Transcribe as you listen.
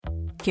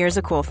Here's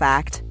a cool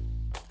fact.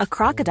 A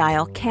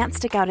crocodile can't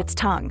stick out its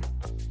tongue.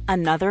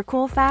 Another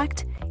cool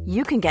fact,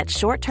 you can get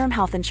short-term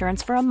health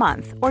insurance for a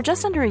month or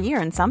just under a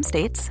year in some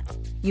states.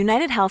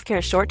 United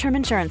Healthcare short-term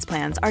insurance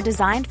plans are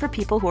designed for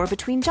people who are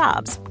between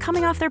jobs,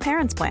 coming off their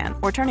parents' plan,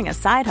 or turning a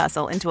side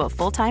hustle into a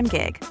full-time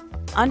gig.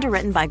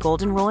 Underwritten by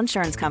Golden Rule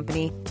Insurance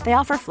Company, they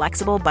offer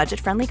flexible,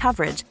 budget-friendly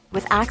coverage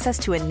with access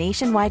to a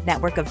nationwide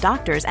network of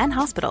doctors and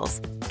hospitals.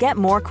 Get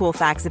more cool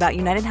facts about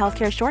United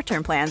Healthcare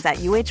short-term plans at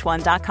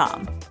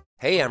uh1.com.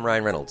 Hey, I'm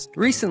Ryan Reynolds.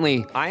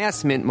 Recently, I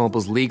asked Mint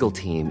Mobile's legal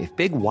team if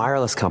big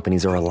wireless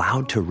companies are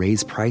allowed to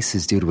raise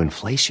prices due to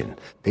inflation.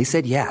 They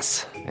said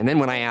yes. And then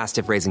when I asked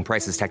if raising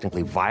prices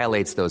technically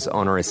violates those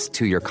onerous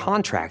two-year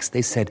contracts,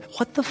 they said,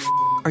 "What the f***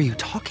 are you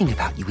talking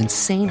about, you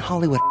insane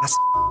Hollywood ass?"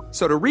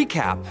 So to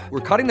recap,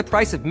 we're cutting the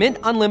price of Mint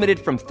Unlimited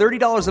from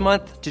 $30 a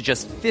month to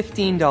just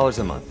 $15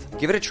 a month.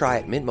 Give it a try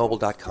at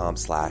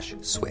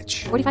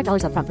mintmobile.com/switch.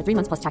 $45 up front for 3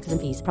 months plus taxes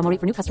and fees. Promo rate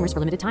for new customers for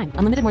limited time.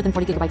 Unlimited more than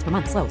 40 gigabytes per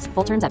month. Slows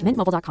full terms at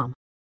mintmobile.com.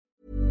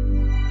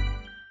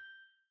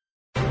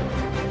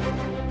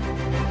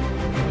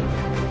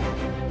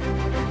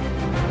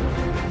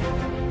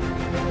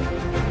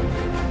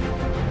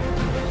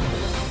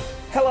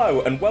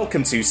 Hello and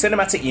welcome to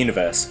Cinematic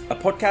Universe, a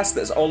podcast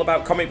that's all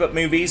about comic book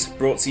movies,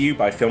 brought to you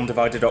by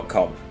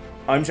FilmDivider.com.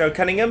 I'm Joe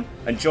Cunningham,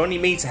 and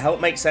joining me to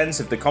help make sense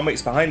of the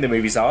comics behind the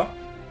movies are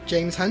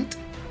James Hunt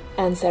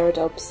and Sarah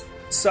Dobbs.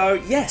 So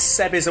yes,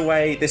 Seb is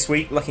away this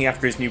week looking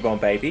after his newborn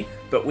baby,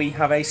 but we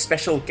have a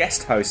special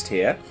guest host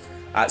here.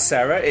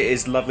 Sarah, it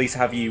is lovely to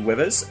have you with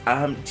us.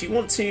 Do you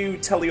want to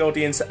tell the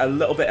audience a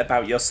little bit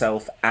about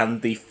yourself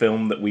and the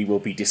film that we will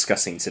be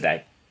discussing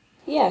today?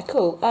 Yeah,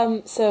 cool.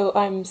 So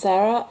I'm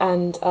Sarah,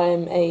 and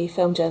I'm a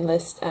film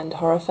journalist and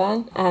horror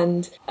fan,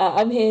 and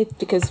I'm here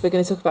because we're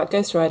going to talk about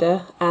Ghost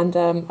Rider, and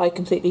I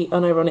completely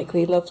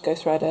unironically loved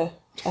Ghost Rider,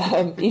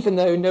 even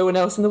though no one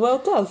else in the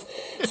world does.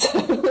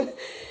 So,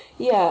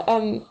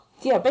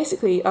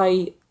 basically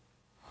I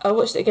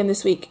watched it again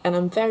this week, and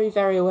I'm very,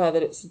 very aware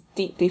that it's a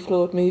deeply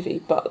flawed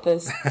movie, but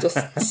there's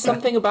just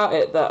something about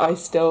it that I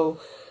still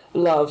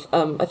love.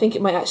 I think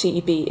it might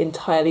actually be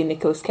entirely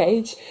Nicolas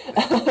Cage,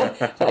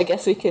 but I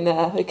guess we can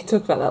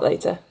talk about that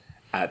later.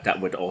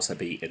 That would also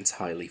be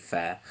entirely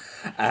fair.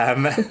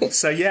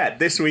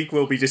 This week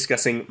we'll be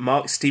discussing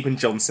Mark Steven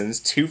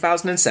Johnson's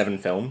 2007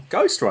 film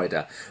Ghost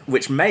Rider,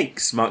 which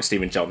makes Mark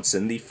Steven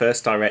Johnson the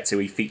first director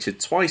we featured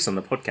twice on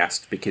the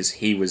podcast because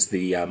he was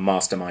the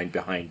mastermind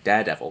behind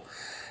Daredevil.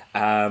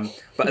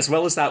 But as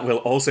well as that, we'll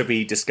also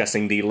be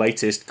discussing the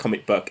latest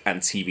comic book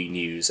and TV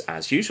news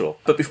as usual.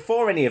 But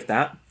before any of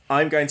that,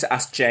 I'm going to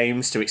ask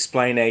James to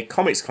explain a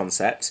comics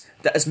concept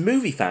that as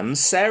movie fans,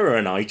 Sarah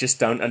and I just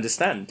don't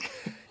understand.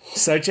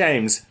 So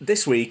James,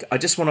 this week I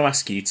just want to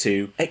ask you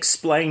to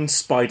explain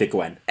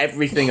Spider-Gwen,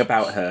 everything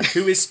about her.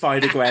 Who is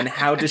Spider-Gwen?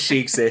 How does she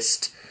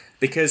exist?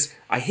 Because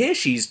I hear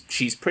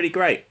she's pretty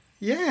great.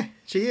 Yeah,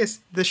 she is.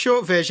 The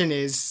short version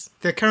is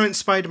the current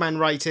Spider-Man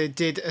writer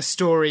did a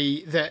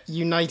story that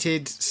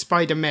united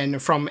Spider-Men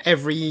from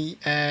every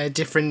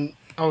different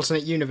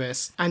alternate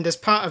universe. And as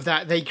part of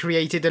that, they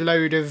created a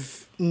load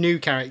of new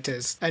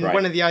characters. And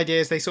One of the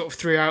ideas they sort of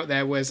threw out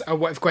there was,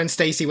 what if Gwen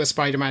Stacy was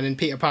Spider-Man and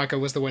Peter Parker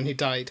was the one who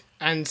died?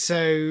 And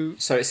so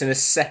it's in a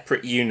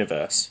separate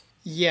universe.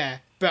 Yeah.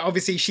 But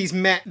obviously she's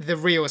met the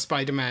real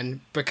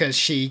Spider-Man because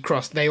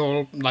they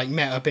all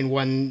met up in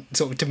one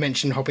sort of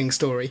dimension hopping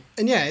story.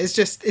 And yeah,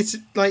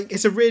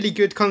 it's a really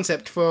good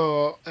concept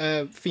for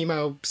a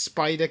female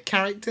spider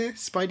character,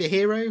 spider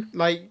hero.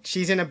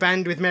 She's in a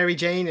band with Mary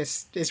Jane.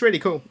 It's really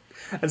cool.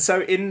 And so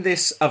in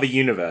this other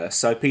universe,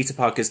 so Peter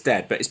Parker's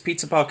dead, but did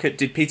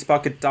Peter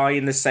Parker die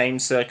in the same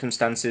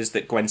circumstances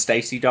that Gwen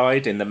Stacy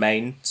died in the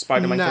main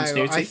Spider-Man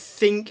continuity? No, I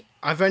think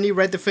I've only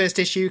read the first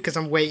issue because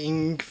I'm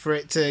waiting for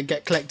it to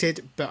get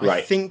collected, but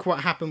I think what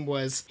happened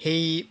was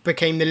he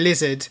became the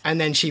Lizard and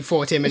then she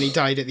fought him and he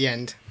died at the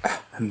end.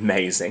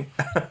 Amazing.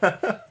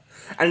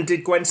 And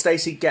did Gwen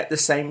Stacy get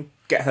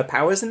her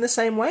powers in the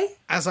same way?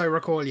 As I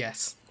recall,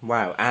 yes.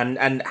 Wow,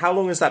 and how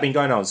long has that been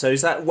going on? So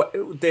is that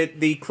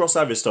the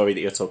crossover story that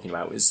you're talking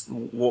about?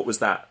 What was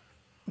that?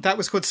 That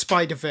was called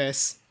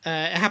Spider-Verse.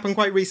 It happened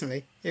quite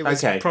recently. It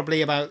was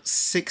probably about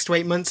 6 to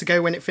 8 months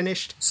ago when it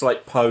finished. So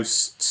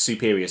post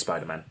Superior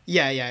Spider-Man.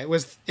 Yeah. It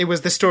was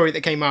the story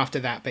that came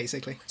after that,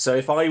 basically. So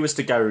if I was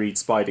to go read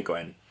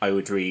Spider-Gwen, I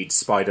would read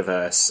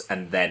Spider-Verse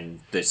and then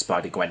the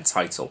Spider-Gwen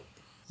title.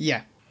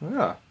 Yeah.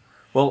 Ah.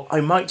 Well,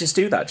 I might just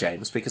do that,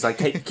 James, because I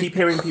keep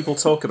hearing people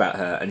talk about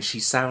her, and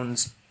she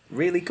sounds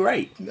really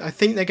great. I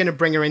think they're going to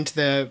bring her into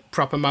the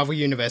proper Marvel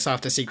Universe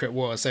after Secret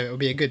War, so it'll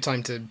be a good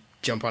time to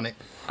jump on it.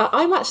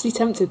 I'm actually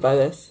tempted by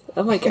this.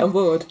 I might get on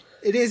board.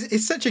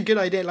 It's such a good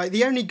idea.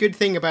 The only good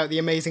thing about the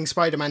Amazing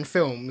Spider-Man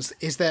films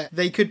is that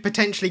they could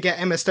potentially get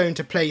Emma Stone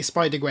to play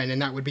Spider-Gwen,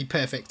 and that would be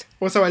perfect.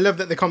 Also, I love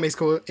that the comic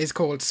is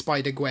called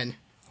Spider-Gwen.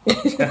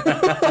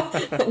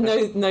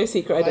 no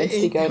secret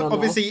identity going on.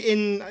 Obviously,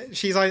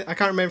 I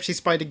can't remember if she's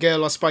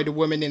Spider-Girl or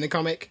Spider-Woman in the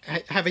comic.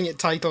 Having it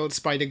titled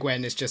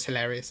Spider-Gwen is just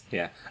hilarious.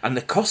 Yeah, and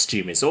the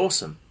costume is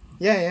awesome.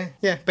 Yeah.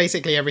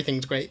 Basically,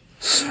 everything's great.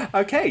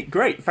 Okay,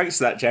 great. Thanks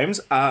for that, James.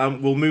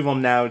 We'll move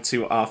on now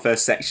to our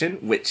first section,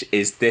 which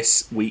is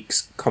this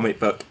week's comic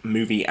book,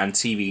 movie and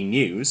TV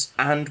news.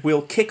 And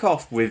we'll kick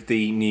off with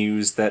the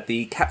news that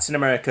the Captain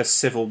America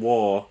Civil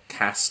War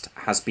cast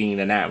has been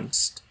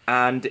announced.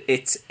 And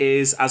it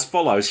is as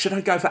follows. Should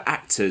I go for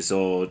actors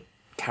or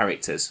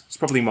characters? It's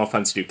probably more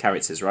fun to do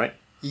characters, right?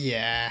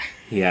 Yeah.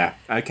 Yeah.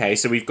 Okay,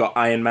 so we've got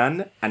Iron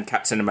Man and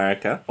Captain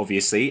America,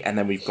 obviously, and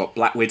then we've got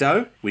Black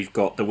Widow, we've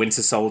got the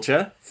Winter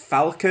Soldier,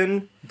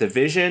 Falcon, the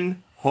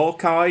Vision,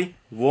 Hawkeye,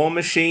 War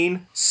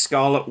Machine,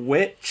 Scarlet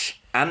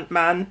Witch,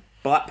 Ant-Man,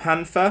 Black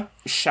Panther,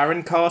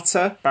 Sharon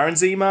Carter, Baron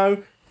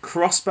Zemo,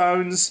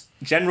 Crossbones,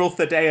 General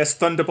Thaddeus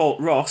Thunderbolt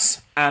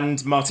Ross,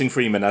 and Martin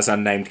Freeman as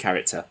unnamed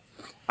character.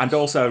 And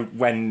also,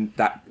 when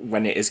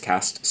it is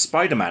cast,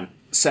 Spider-Man.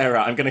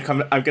 Sarah, I'm gonna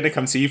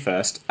come to you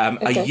first.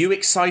 Okay. Are you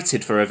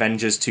excited for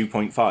Avengers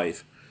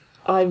 2.5?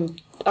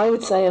 I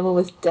would say I'm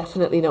almost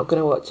definitely not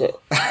going to watch it.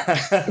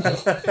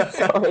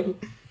 Sorry.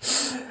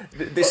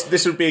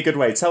 This would be a good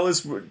way. Tell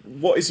us,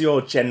 what is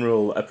your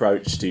general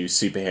approach to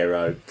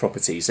superhero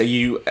properties? Do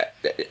you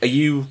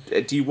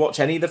watch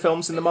any of the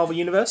films in the Marvel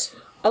Universe?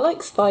 I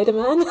like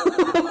Spider-Man.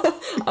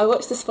 I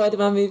watch the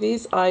Spider-Man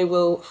movies. I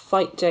will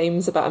fight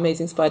James about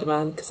Amazing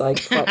Spider-Man because I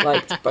quite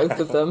liked both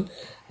of them.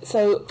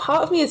 So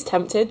part of me is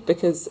tempted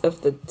because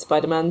of the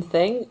Spider-Man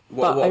thing.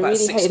 What I about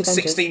really hate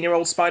Avengers.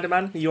 16-year-old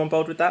Spider-Man? Are you on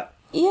board with that?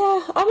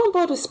 Yeah, I'm on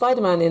board with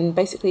Spider-Man in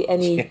basically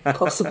any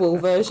possible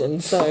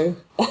version. So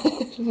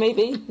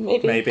maybe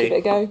give it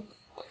a go.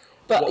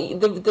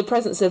 But the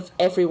presence of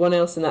everyone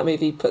else in that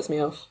movie puts me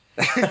off.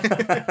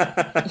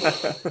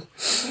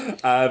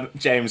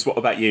 James, what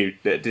about you?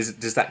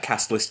 Does that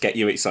cast list get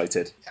you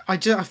excited? I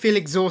feel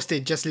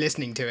exhausted just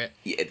listening to it.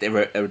 Yeah,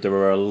 there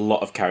are a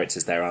lot of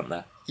characters there, aren't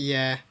there?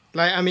 Yeah.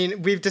 Like, I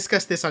mean, we've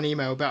discussed this on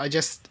email, but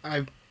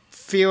I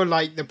feel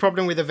like the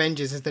problem with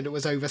Avengers is that it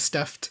was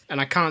overstuffed, and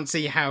I can't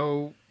see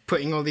how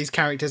putting all these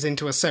characters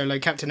into a solo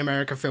Captain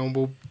America film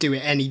will do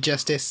it any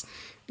justice.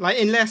 Like,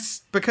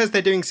 unless, because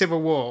they're doing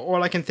Civil War,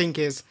 all I can think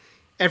is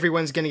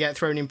everyone's going to get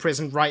thrown in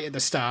prison right at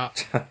the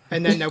start,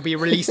 and then they'll be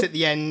released at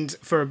the end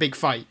for a big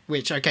fight,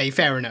 which, okay,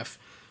 fair enough.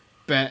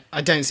 But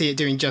I don't see it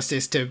doing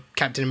justice to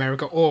Captain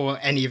America or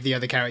any of the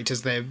other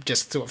characters they're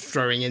just sort of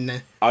throwing in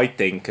there. I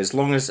think as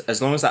long as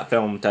that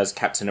film does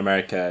Captain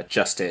America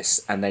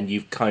justice, and then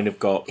you've kind of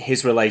got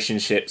his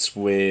relationships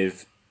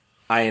with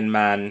Iron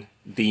Man,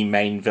 the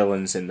main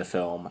villains in the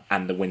film,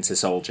 and the Winter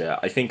Soldier,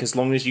 I think as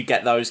long as you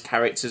get those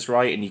characters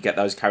right and you get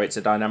those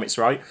character dynamics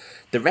right,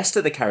 the rest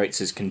of the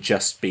characters can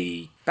just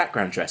be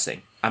background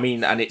dressing. I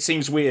mean, and it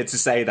seems weird to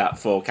say that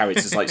for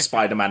characters like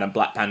Spider-Man and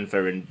Black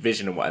Panther and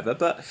Vision and whatever,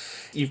 but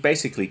you've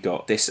basically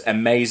got this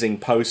amazing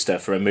poster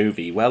for a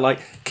movie where, like,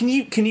 can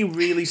you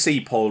really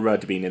see Paul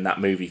Rudd being in that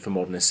movie for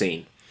more than a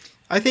scene?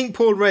 I think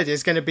Paul Rudd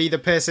is going to be the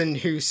person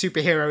whose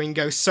superheroing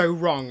goes so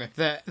wrong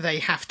that they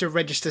have to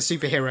register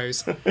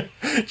superheroes.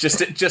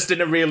 just in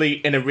a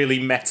really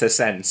meta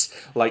sense.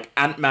 Like,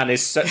 Ant-Man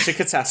is such a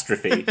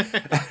catastrophe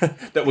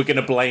that we're going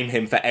to blame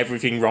him for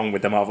everything wrong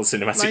with the Marvel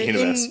Cinematic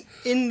Universe.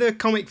 In the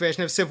comic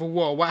version of Civil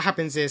War, what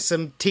happens is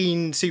some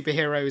teen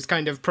superheroes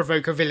kind of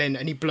provoke a villain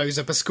and he blows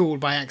up a school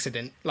by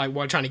accident, like,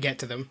 while trying to get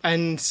to them.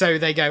 And so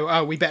they go,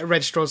 oh, we better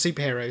register all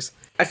superheroes.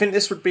 I think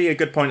this would be a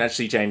good point,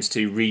 actually, James,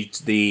 to read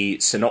the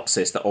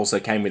synopsis that also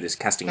came with this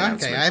casting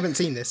announcement. Okay, I haven't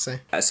seen this, so...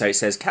 So it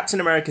says, Captain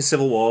America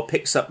Civil War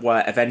picks up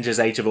where Avengers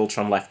Age of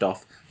Ultron left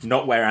off,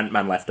 not where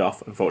Ant-Man left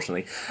off,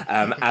 unfortunately,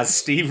 as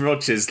Steve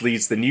Rogers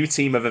leads the new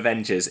team of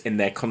Avengers in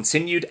their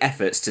continued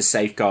efforts to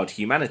safeguard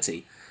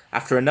humanity.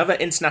 After another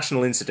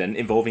international incident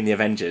involving the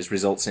Avengers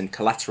results in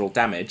collateral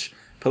damage,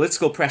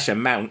 political pressure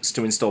mounts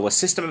to install a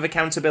system of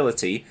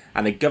accountability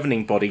and a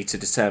governing body to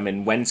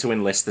determine when to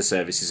enlist the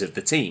services of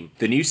the team.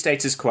 The new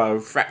status quo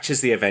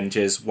fractures the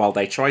Avengers while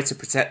they try to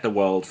protect the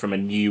world from a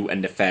new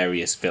and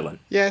nefarious villain.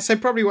 Yeah, so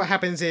probably what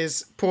happens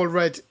is Paul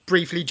Rudd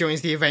briefly joins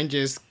the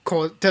Avengers,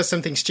 does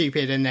something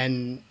stupid, and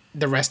then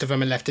the rest of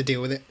them are left to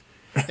deal with it.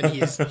 And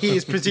he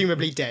is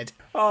presumably dead.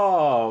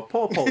 Oh,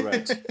 poor Paul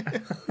Rudd.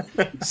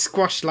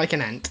 Squashed like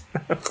an ant.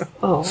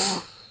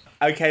 Oh.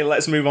 Okay,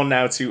 let's move on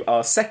now to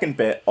our second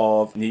bit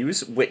of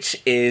news,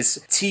 which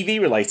is TV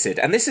related.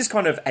 And this is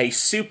kind of a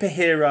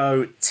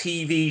superhero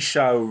TV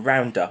show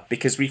roundup,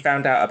 because we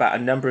found out about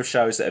a number of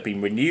shows that have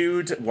been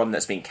renewed, one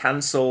that's been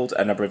cancelled,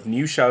 a number of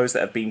new shows that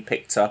have been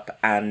picked up,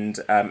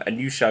 and a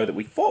new show that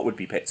we thought would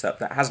be picked up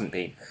that hasn't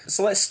been.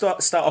 So let's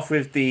start off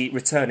with the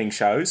returning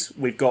shows.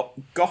 We've got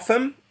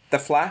Gotham, The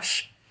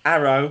Flash,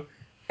 Arrow,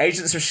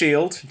 Agents of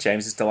S.H.I.E.L.D.,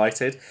 James is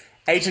delighted,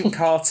 Agent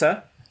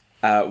Carter,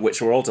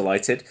 which we're all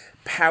delighted,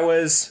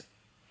 Powers,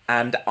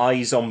 and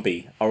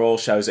iZombie are all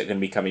shows that are going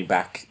to be coming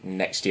back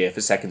next year for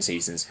second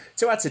seasons.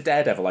 To add to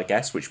Daredevil, I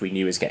guess, which we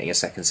knew is getting a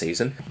second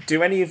season.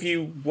 Do any of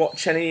you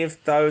watch any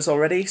of those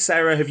already?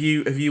 Sarah, have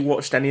you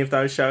watched any of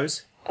those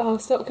shows? Oh,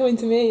 stop coming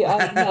to me.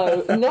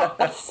 No, not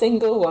a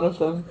single one of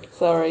them.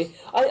 Sorry.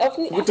 I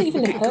haven't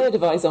even heard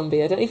of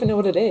iZombie. I don't even know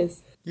what it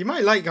is. You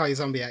might like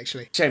iZombie,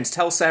 actually. James,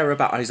 tell Sarah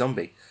about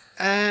iZombie.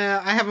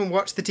 I haven't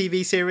watched the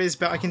TV series,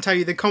 but I can tell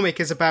you the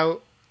comic is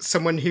about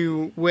someone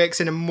who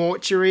works in a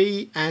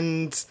mortuary,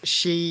 and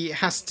she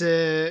has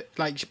to,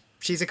 like,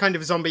 she's a kind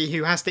of zombie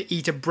who has to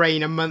eat a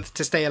brain a month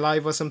to stay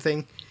alive or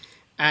something.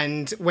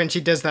 And when she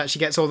does that, she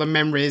gets all the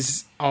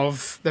memories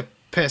of the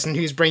person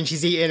whose brain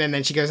she's eaten, and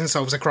then she goes and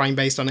solves a crime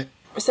based on it.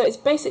 So it's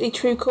basically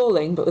True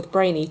Calling, but with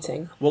brain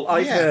eating. Well,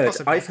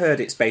 I've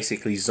heard it's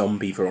basically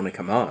zombie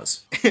Veronica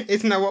Mars.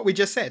 Isn't that what we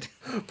just said?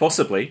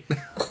 Possibly.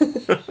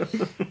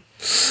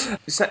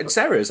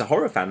 Sarah is a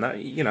horror fan, that,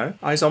 you know,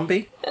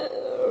 iZombie.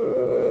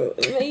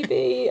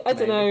 Maybe, I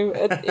don't know.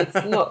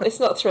 It's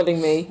not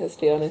thrilling me, let's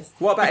be honest.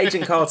 What about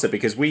Agent Carter?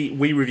 Because we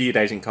reviewed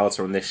Agent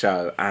Carter on this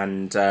show,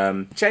 and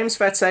James,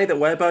 fair to say that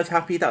we're both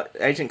happy that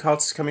Agent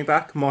Carter's coming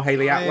back. More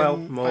Hayley Atwell,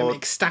 I'm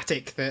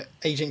ecstatic that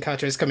Agent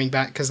Carter is coming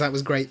back, because that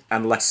was great.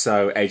 And less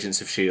so Agents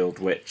of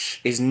S.H.I.E.L.D.,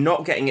 which is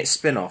not getting its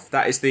spin-off.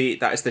 That is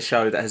the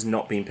show that has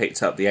not been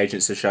picked up. The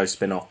Agents of S.H.I.E.L.D.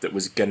 spin-off that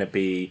was going to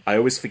be, I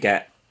always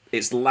forget,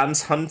 it's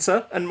Lance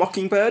Hunter and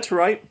Mockingbird,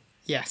 right?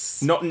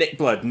 Yes. Not Nick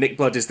Blood. Nick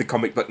Blood is the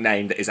comic book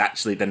name that is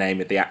actually the name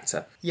of the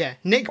actor. Yeah,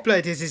 Nick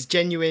Blood is his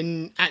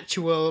genuine,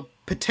 actual,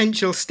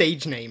 potential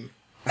stage name.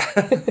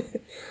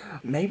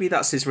 Maybe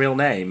that's his real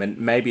name, and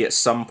maybe at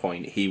some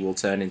point he will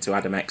turn into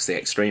Adam X the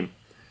Extreme.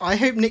 I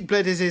hope Nick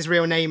Blood is his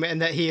real name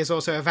and that he is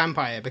also a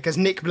vampire, because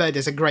Nick Blood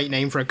is a great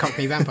name for a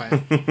Cockney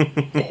vampire.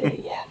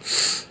 Yeah.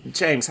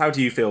 James, how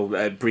do you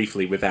feel,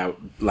 briefly, without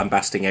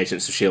lambasting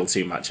Agents of S.H.I.E.L.D.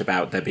 too much,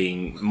 about there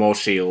being more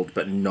S.H.I.E.L.D.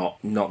 but not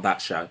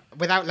that show?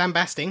 Without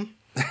lambasting,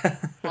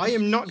 I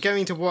am not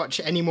going to watch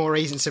any more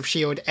Agents of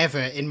S.H.I.E.L.D. ever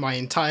in my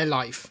entire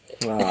life.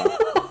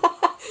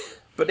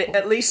 But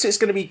at least it's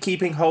going to be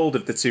keeping hold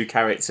of the two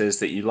characters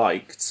that you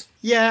liked.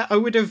 Yeah, I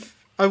would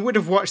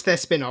have watched their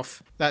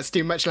spin-off. That's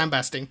too much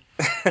lambasting.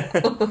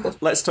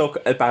 Let's talk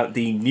about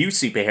the new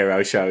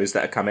superhero shows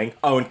that are coming.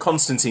 Oh, and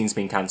Constantine's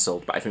been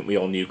cancelled, but I think we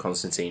all knew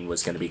Constantine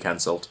was going to be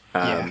cancelled.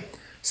 Yeah.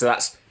 So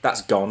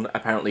that's gone.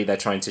 Apparently they're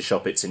trying to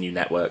shop it to new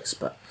networks,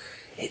 but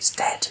it's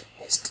dead.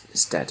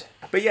 It's dead.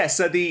 But yeah,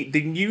 so the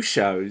new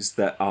shows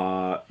that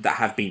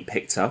have been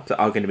picked up, that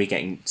are going to be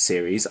getting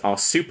series, are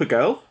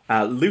Supergirl,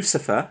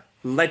 Lucifer,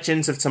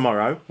 Legends of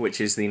Tomorrow,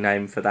 which is the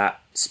name for that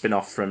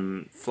spin-off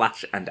from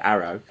Flash and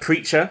Arrow,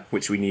 Preacher,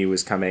 which we knew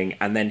was coming,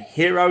 and then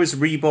Heroes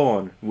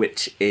Reborn,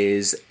 which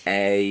is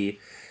a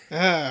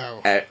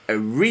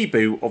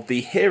reboot of the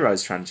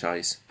Heroes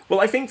franchise. Well,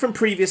 I think from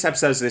previous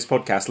episodes of this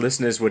podcast,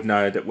 listeners would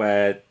know that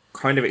we're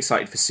kind of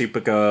excited for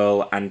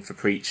Supergirl and for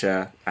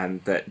Preacher,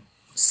 and that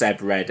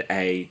Seb read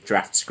a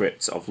draft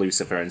script of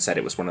Lucifer and said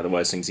it was one of the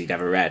worst things he'd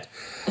ever read.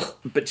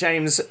 But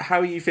James,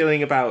 how are you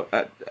feeling about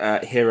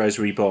Heroes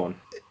Reborn?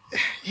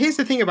 Here's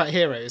the thing about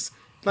Heroes.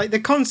 Like, the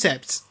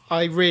concept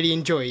I really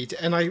enjoyed,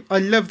 and I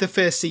love the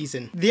first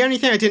season. The only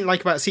thing I didn't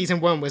like about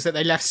season 1 was that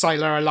they left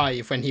Sylar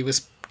alive when he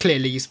was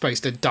clearly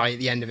supposed to die at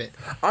the end of it.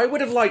 I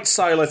would have liked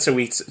Sylar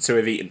to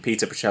have eaten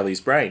Peter Pacelli's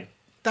brain.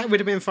 That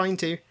would have been fine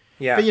too.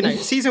 Yeah. But, you know,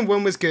 season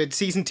 1 was good,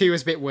 season 2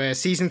 was a bit worse,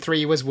 season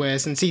 3 was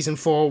worse, and season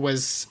 4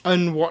 was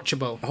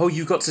unwatchable. Oh,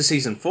 you got to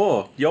season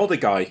 4. You're the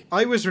guy.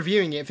 I was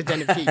reviewing it for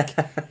Den of Geek.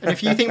 And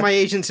if you think my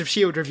Agents of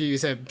S.H.I.E.L.D.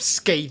 reviews are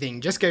scathing,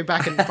 just go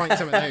back and find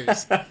some of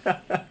those.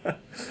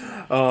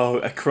 Oh,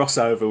 a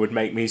crossover would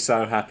make me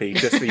so happy,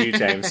 just for you,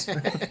 James.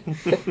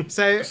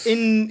 So,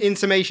 in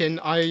summation,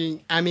 I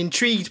am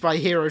intrigued by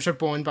Heroes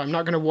Reborn, but I'm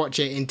not going to watch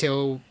it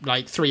until,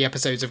 like, 3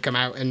 episodes have come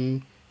out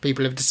and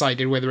people have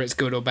decided whether it's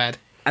good or bad.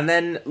 And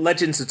then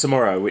Legends of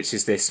Tomorrow, which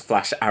is this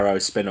Flash Arrow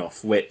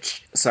spin-off, I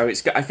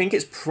think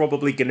it's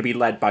probably going to be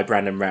led by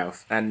Brandon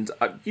Routh. And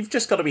you've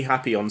just got to be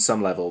happy on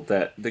some level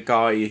that the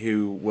guy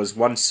who was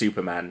once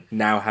Superman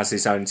now has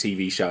his own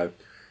TV show,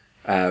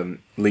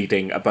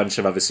 leading a bunch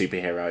of other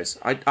superheroes.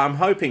 I'm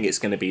hoping it's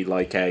going to be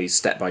like a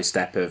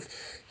step-by-step of,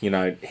 you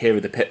know, here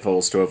are the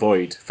pitfalls to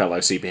avoid, fellow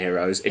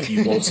superheroes, if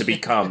you want to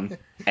become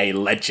a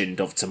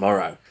Legend of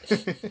Tomorrow.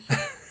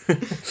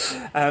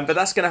 But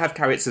that's going to have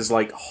characters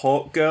like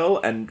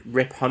Hawkgirl and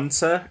Rip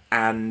Hunter,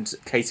 and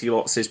Katie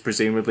Lotz is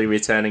presumably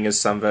returning as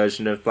some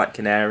version of Black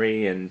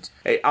Canary, and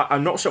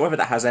I'm not sure whether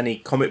that has any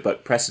comic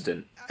book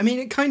precedent. I mean,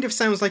 it kind of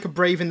sounds like a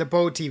Brave and the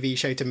Bold TV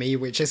show to me,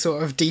 which is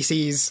sort of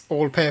DC's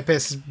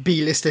all-purpose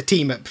B-lister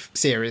team-up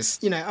series.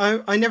 You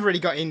know, I never really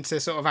got into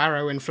sort of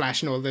Arrow and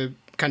Flash and all the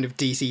kind of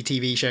DC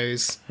TV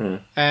shows.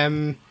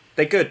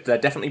 They're good. They're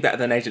definitely better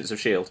than Agents of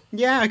S.H.I.E.L.D.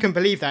 Yeah, I can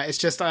believe that. It's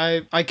just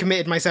I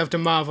committed myself to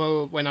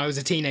Marvel when I was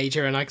a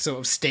teenager, and I sort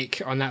of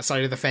stick on that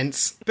side of the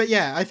fence. But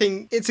yeah, I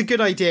think it's a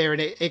good idea, and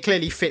it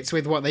clearly fits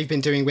with what they've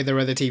been doing with their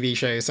other TV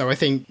shows. So I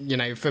think, you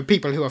know, for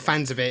people who are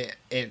fans of it,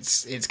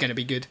 it's going to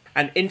be good.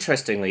 And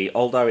interestingly,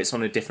 although it's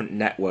on a different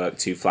network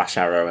to Flash,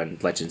 Arrow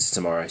and Legends of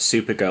Tomorrow,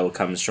 Supergirl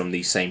comes from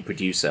the same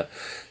producer.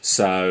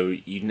 So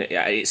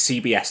it's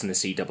CBS and the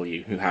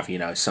CW who have, you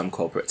know, some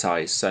corporate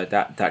ties. So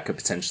that could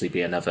potentially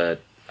be another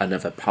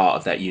part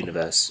of that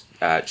universe,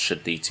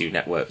 should the two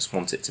networks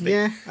want it to be.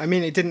 Yeah, I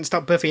mean, it didn't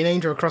stop Buffy and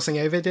Angel crossing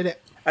over, did it?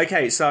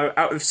 Okay, so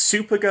out of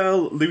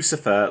Supergirl,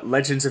 Lucifer,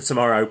 Legends of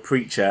Tomorrow,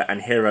 Preacher,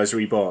 and Heroes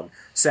Reborn,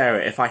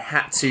 Sarah, if I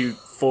had to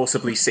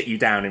forcibly sit you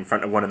down in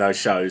front of one of those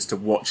shows to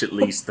watch at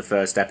least the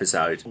first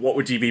episode, what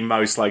would you be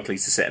most likely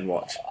to sit and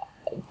watch?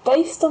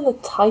 Based on the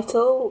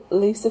title,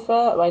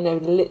 Lucifer, I know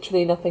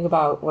literally nothing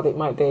about what it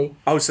might be.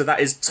 Oh, so that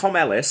is Tom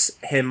Ellis,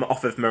 him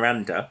off of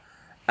Miranda,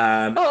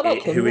 I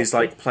like him, who is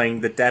that's like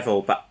playing the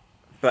devil, but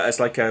as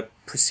like a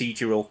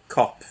procedural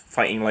cop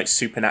fighting like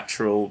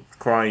supernatural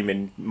crime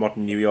in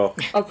modern New York.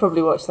 I'd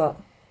probably watch that.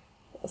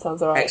 That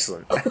sounds alright.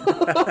 Excellent.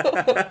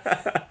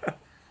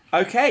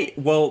 Okay,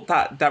 well,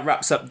 that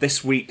wraps up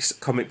this week's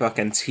comic book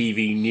and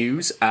TV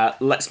news.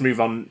 Let's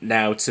move on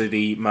now to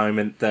the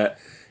moment that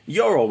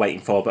you're all waiting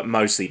for, but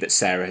mostly that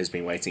Sarah has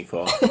been waiting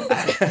for.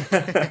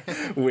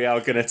 We are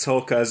going to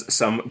talk us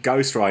some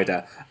Ghost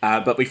Rider.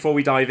 But before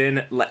we dive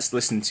in, let's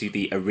listen to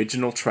the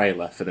original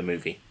trailer for the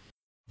movie.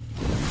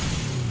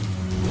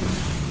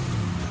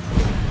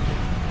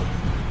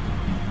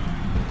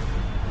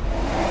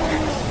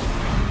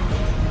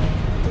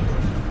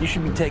 You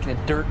should be taking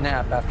a dirt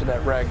nap after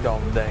that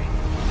ragdoll today.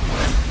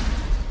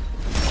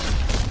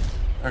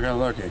 I got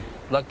lucky.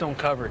 Luck don't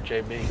cover it,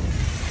 JB.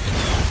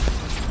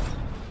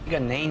 You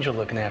got an angel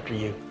looking after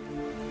you.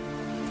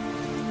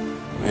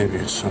 Maybe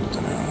it's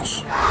something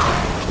else.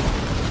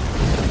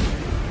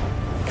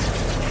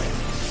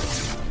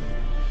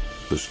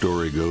 The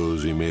story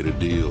goes he made a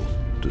deal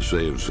to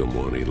save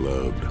someone he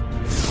loved.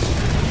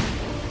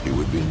 He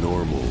would be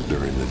normal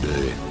during the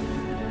day,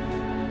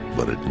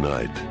 but at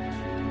night,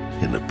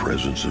 in the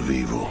presence of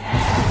evil,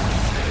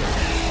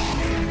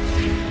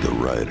 the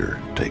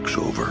Rider takes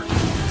over.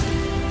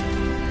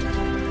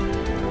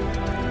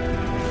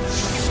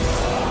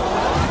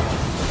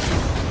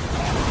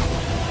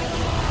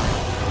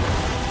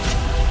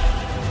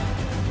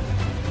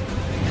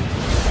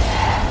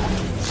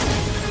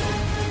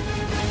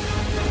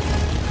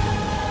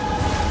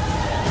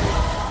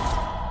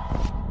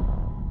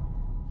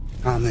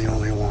 I'm the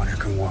only one who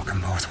can walk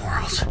in both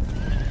worlds.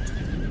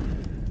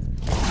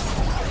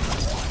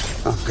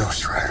 I'm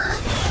Ghost Rider.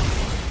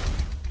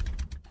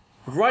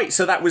 Right,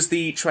 so that was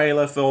the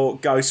trailer for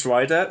Ghost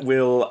Rider.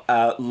 We'll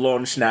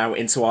launch now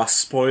into our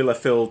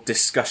spoiler-filled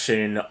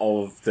discussion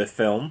of the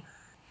film.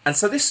 And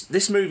so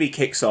this movie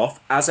kicks off,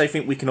 as I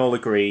think we can all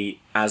agree,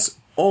 as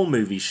all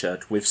movies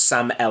should, with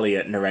Sam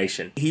Elliott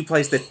narration. He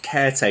plays the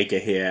caretaker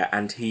here,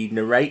 and he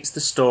narrates the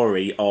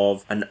story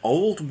of an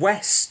Old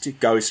West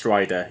Ghost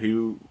Rider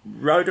who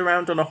rode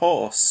around on a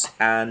horse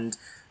and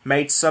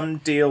made some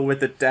deal with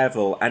the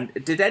devil. And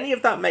did any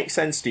of that make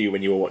sense to you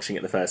when you were watching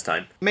it the first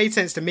time? It made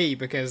sense to me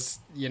because,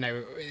 you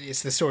know,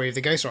 it's the story of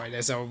the Ghost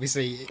Rider, so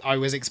obviously I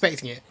was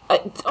expecting it.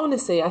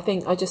 Honestly, I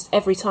think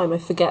every time I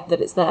forget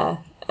that it's there.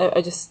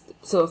 I just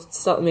sort of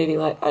start the movie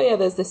like, oh yeah,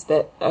 there's this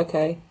bit,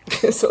 okay.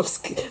 Sort of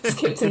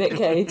skip to Nick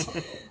Cage.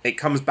 It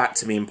comes back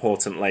to be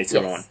important later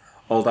Yes. on.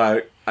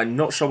 Although, I'm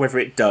not sure whether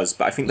it does,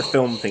 but I think the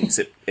film thinks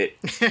it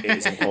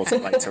is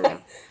important later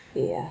on.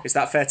 Yeah. Is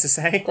that fair to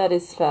say? That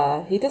is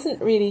fair. He doesn't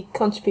really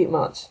contribute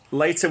much.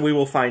 Later we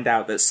will find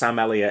out that Sam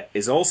Elliott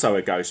is also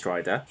a Ghost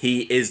Rider.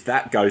 He is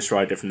that Ghost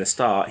Rider from the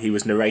start. He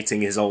was narrating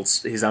his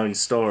own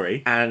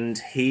story, and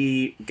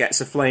he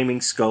gets a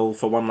flaming skull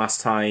for one last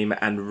time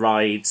and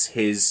rides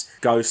his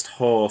ghost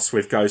horse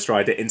with Ghost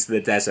Rider into the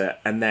desert,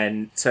 and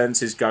then turns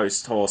his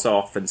ghost horse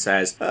off and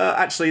says,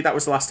 actually, that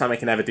was the last time I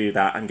can ever do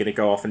that. I'm going to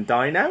go off and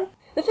die now.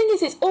 The thing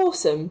is, it's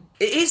awesome.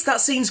 It is.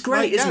 That scene's great,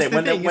 Right, isn't that's it?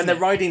 the thing, When they're isn't it?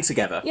 riding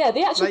together. Yeah,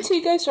 the actual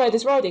two Ghost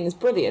Riders riding is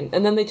brilliant,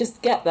 and then they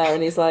just get there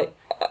and he's like,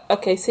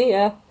 okay, see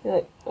ya. You're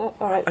like, oh,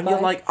 alright, And bye.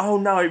 you're like, oh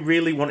no, I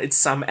really wanted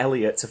Sam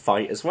Elliott to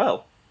fight as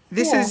well.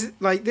 This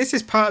Yeah.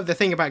 is part of the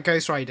thing about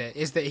Ghost Rider,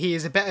 is that he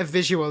is a better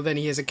visual than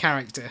he is a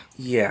character.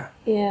 Yeah.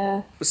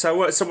 Yeah. So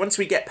once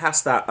we get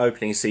past that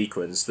opening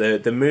sequence, the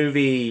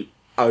movie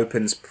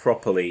opens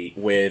properly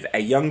with a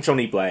young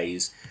Johnny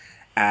Blaze,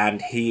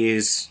 and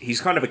he's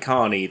kind of a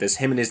carny. There's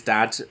him and his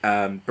dad,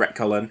 Brett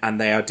Cullen,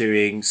 and they are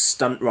doing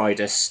stunt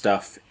rider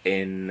stuff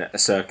in a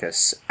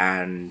circus,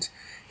 and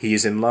he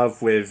is in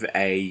love with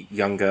a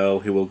young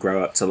girl who will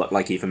grow up to look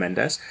like Eva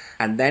Mendes.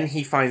 And then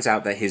he finds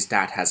out that his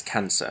dad has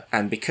cancer.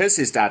 And because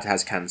his dad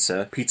has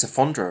cancer, Peter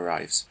Fonda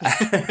arrives.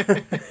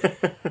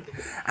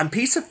 And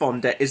Peter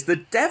Fonda is the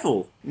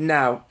devil.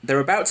 Now, they're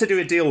about to do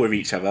a deal with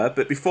each other,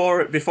 but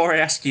before I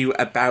ask you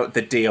about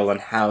the deal and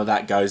how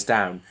that goes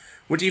down,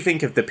 what do you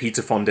think of the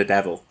Peter Fonda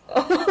devil?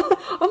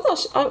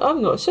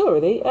 I'm not sure,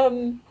 really.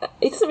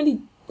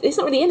 He's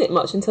not really in it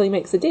much until he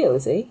makes the deal,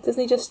 is he? Doesn't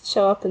he just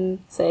show up and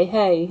say,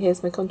 hey,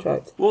 here's my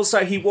contract? Well,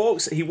 so he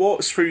walks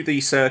through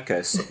the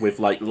circus with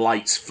like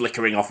lights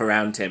flickering off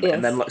around him, Yes.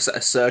 and then looks at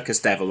a circus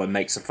devil and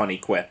makes a funny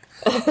quip.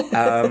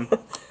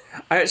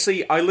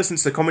 I listened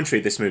to the commentary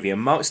of this movie,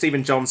 and Mark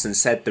Steven Johnson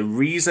said the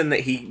reason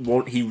that he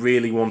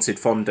really wanted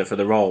Fonda for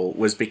the role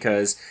was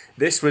because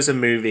this was a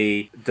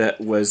movie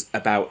that was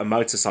about a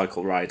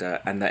motorcycle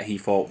rider, and that he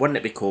thought, wouldn't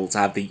it be cool to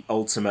have the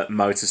ultimate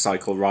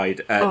motorcycle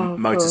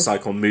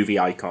motorcycle movie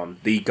icon,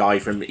 the guy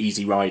from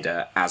Easy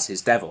Rider, as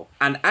his devil.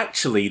 And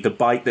actually, the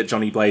bike that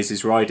Johnny Blaze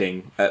is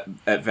riding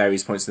at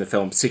various points in the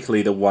film,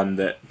 particularly the one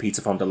that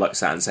Peter Fonda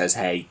looks at and says,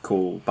 hey,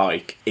 cool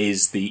bike,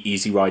 is the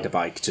Easy Rider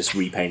bike, just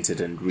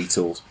repainted and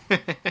retooled.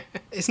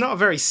 It's not a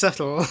very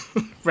subtle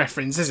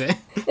reference, is it?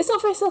 It's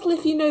not very subtle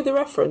if you know the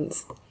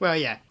reference. Well,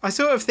 yeah. I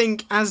sort of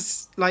think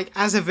as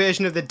a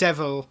version of the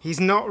devil, he's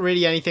not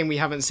really anything we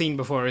haven't seen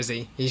before, is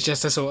he? He's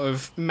just a sort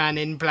of man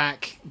in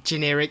black,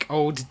 generic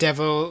old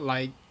devil.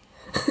 Like,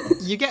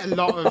 you get a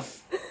lot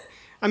of...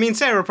 I mean,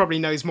 Sarah probably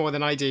knows more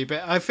than I do,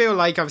 but I feel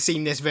like I've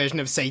seen this version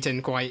of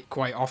Satan quite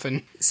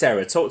often.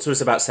 Sarah, talk to us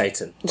about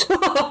Satan.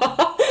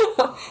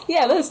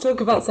 Yeah, let's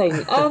talk about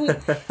Satan.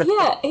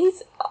 Yeah,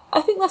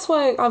 I think that's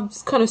why I'm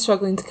kind of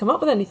struggling to come up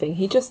with anything.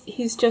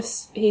 He's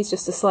just a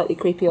slightly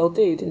creepy old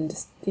dude, and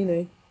just,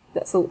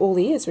 that's all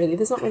he is, really.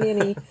 There's not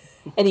really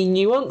any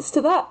nuance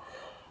to that.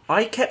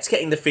 I kept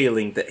getting the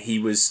feeling that he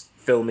was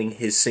filming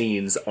his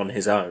scenes on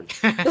his own.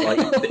 Like,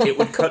 it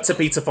would cut to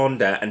Peter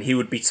Fonda and he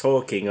would be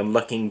talking and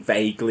looking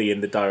vaguely in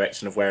the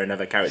direction of where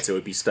another character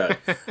would be stood.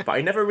 But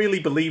I never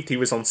really believed he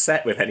was on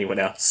set with anyone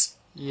else.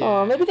 Yeah.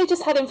 Oh, maybe they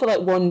just had him for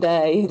like one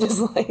day.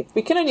 Just like,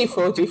 we can only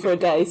afford you for a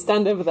day.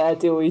 Stand over there,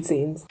 do all your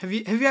scenes. Have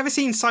you ever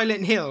seen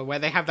Silent Hill, where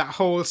they have that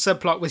whole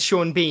subplot with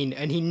Sean Bean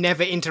and he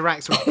never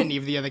interacts with any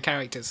of the other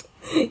characters?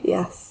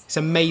 Yes. It's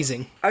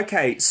amazing.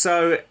 Okay,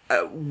 so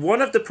one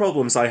of the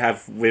problems I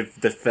have with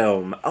the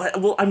film...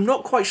 I'm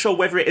not quite sure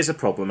whether it is a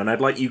problem, and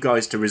I'd like you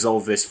guys to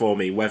resolve this for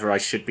me, whether I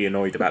should be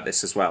annoyed about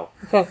this as well.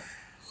 Okay.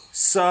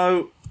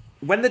 So,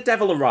 when the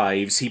devil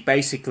arrives, he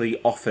basically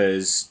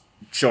offers...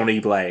 Johnny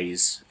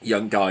Blaze,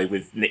 young guy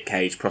with Nick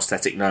Cage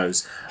prosthetic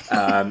nose,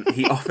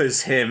 he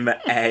offers him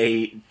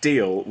a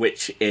deal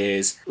which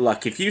is,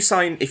 look, if you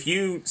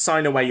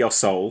sign away your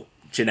soul,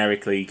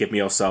 generically give me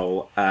your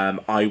soul,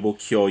 I will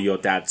cure your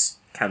dad's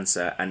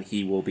cancer and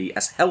he will be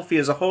as healthy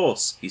as a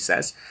horse, he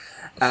says.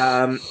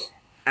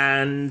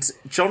 And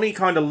Johnny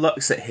kind of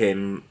looks at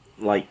him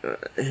like,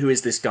 who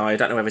is this guy? I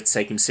don't know whether to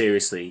take him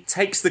seriously.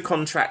 Takes the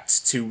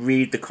contract to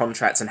read the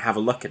contract and have a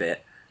look at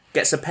it.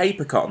 Gets a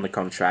paper cut on the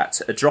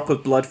contract, a drop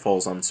of blood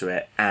falls onto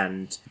it,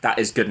 and that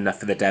is good enough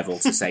for the devil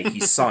to say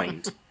he's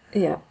signed.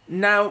 Yeah.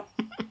 Now,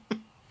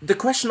 the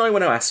question I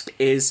want to ask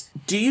is,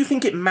 do you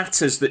think it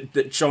matters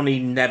that Johnny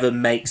never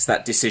makes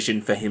that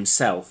decision for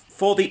himself?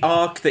 For the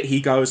arc that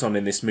he goes on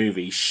in this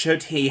movie,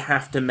 should he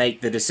have to make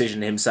the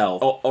decision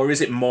himself? Or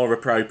is it more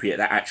appropriate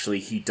that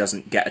actually he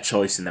doesn't get a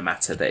choice in the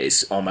matter, that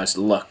it's almost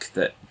luck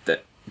that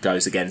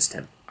goes against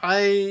him?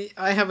 I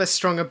have a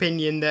strong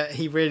opinion that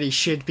he really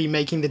should be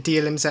making the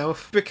deal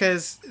himself,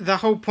 because the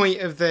whole point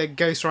of the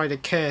Ghost Rider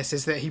curse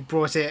is that he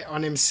brought it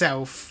on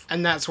himself,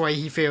 and that's why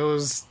he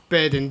feels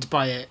burdened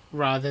by it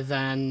rather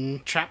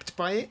than trapped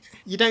by it.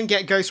 You don't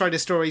get Ghost Rider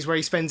stories where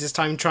he spends his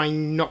time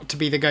trying not to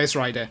be the Ghost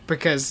Rider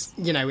because,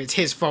 it's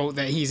his fault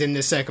that he's in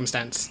this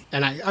circumstance.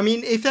 And I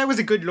mean, if there was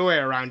a good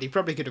lawyer around, he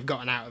probably could have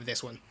gotten out of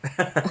this one.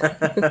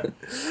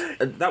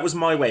 That was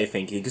my way of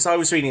thinking, because I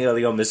was reading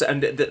early on this,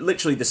 and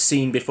literally the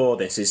scene before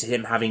this is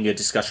him having a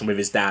discussion with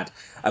his dad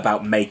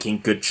about making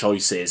good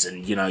choices,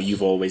 and,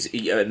 you've always...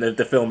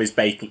 the film is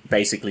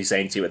basically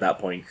saying to you at that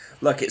point,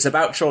 look, it's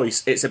about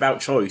choice,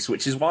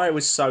 which is why I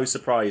was so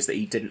surprised that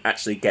he didn't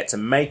actually get to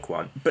make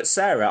one. But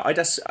Sarah, I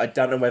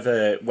don't know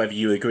whether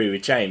you agree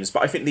with James,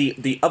 but I think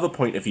the other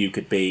point of view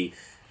could be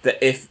that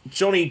if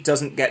Johnny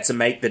doesn't get to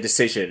make the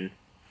decision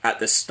at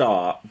the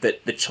start,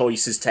 that the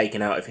choice is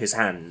taken out of his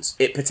hands,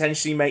 it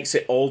potentially makes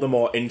it all the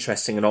more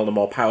interesting and all the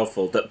more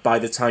powerful that by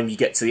the time you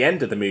get to the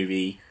end of the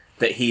movie,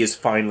 that he is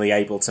finally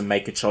able to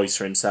make a choice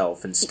for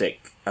himself and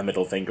stick a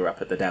middle finger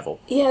up at the devil.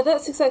 Yeah,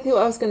 that's exactly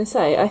what I was going to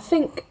say. I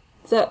think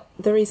that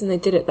the reason they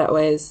did it that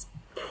way is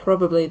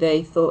probably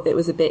they thought it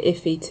was a bit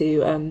iffy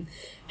to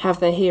have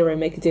their hero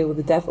make a deal with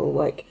the devil.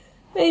 Like,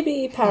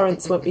 maybe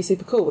parents won't be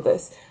super cool with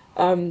this.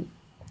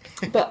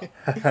 But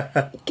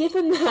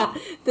given that,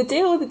 the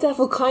deal with the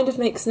devil kind of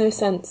makes no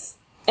sense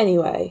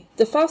anyway.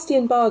 The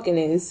Faustian bargain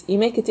is, you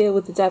make a deal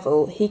with the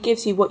devil, he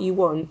gives you what you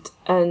want,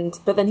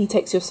 but then he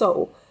takes your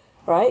soul,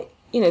 right?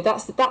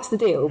 That's the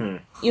deal.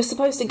 You're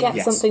supposed to get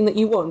something that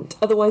you want,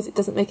 otherwise it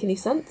doesn't make any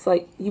sense.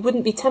 Like, you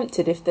wouldn't be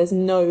tempted if there's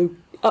no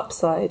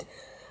upside.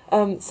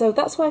 So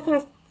that's why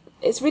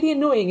it's really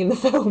annoying in the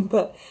film,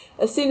 but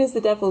as soon as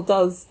the devil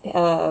does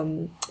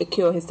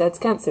cure his dad's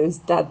cancer, his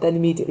dad then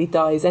immediately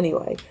dies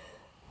anyway.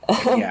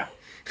 Yeah.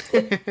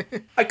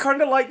 I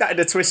kind of like that in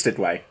a twisted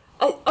way.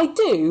 I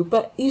do,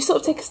 but you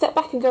sort of take a step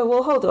back and go,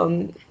 well, hold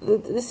on,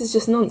 this is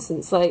just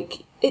nonsense.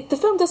 Like, the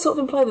film does sort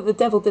of imply that the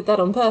devil did that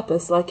on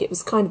purpose, like it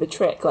was kind of a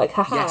trick, like,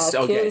 haha,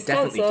 cure his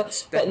cancer,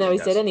 but no,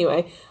 he's dead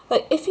anyway.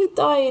 Like, if he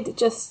died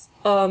just,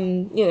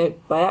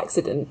 by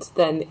accident,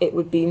 then it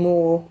would be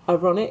more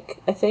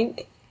ironic, I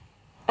think.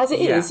 As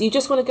it is, you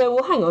just want to go,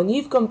 well, hang on,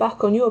 you've gone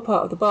back on your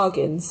part of the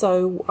bargain,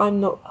 so I'm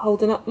not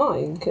holding up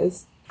mine,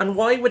 because... And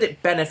why would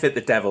it benefit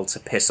the devil to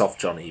piss off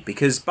Johnny?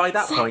 Because by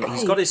that point,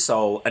 he's got his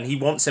soul, and he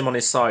wants him on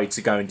his side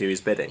to go and do his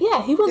bidding.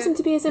 Yeah, he wants him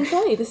to be his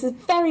employee. This is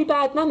very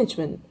bad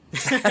management.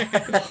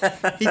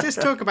 He does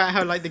talk about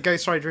how, the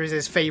Ghost Rider is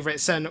his favourite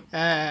son.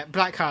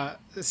 Blackheart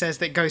says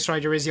that Ghost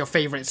Rider is your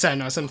favourite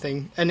son or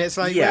something. And it's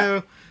like,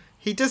 well,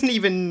 he doesn't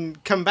even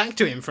come back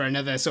to him for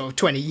another sort of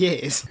 20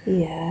 years.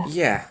 Yeah.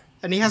 Yeah.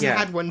 And he hasn't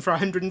had one for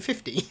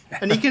 150.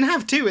 And he can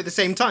have two at the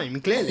same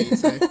time, clearly.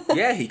 So.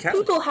 Yeah, he can.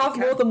 People have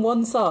more than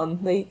one son.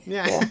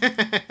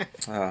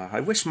 I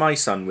wish my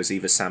son was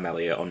either Sam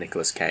Elliott or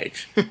Nicolas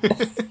Cage.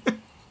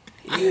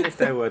 Even if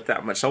they were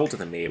that much older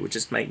than me, it would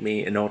just make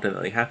me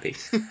inordinately happy.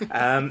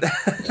 And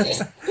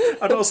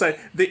also,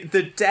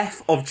 the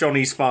death of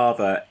Johnny's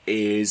father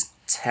is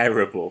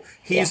terrible.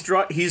 He's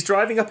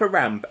driving up a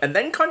ramp and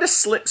then kind of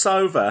slips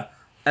over,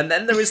 and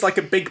then there is like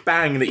a big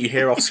bang that you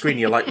hear off screen.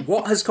 You're like,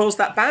 what has caused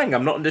that bang?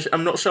 I'm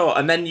not sure.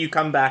 And then you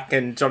come back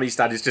and Johnny's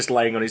dad is just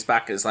laying on his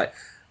back and it's like,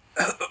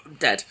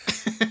 dead.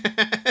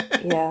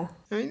 Yeah.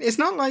 I mean, it's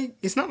not like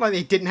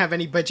they didn't have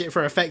any budget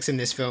for effects in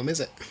this film, is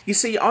it? You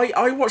see,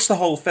 I watched the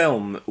whole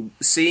film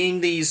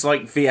seeing these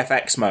like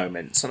VFX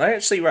moments, and I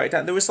actually wrote it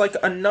down. There was like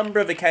a number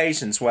of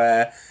occasions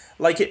where,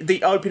 like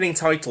the opening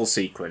title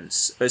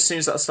sequence, as soon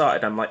as that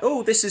started, I'm like,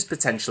 oh, this is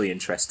potentially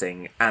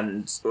interesting,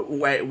 and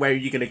where are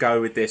you going to go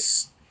with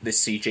this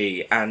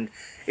CG? And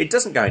it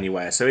doesn't go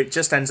anywhere, so it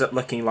just ends up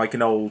looking like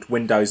an old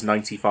Windows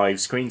 95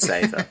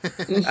 screensaver.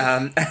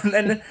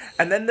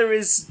 and then there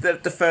is the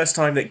first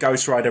time that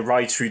Ghost Rider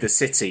rides through the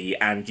city,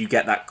 and you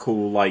get that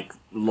cool like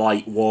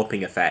light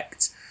warping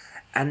effect.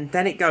 And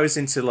then it goes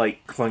into,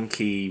 like,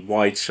 clunky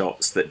wide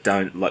shots that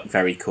don't look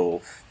very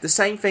cool. The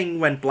same thing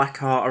when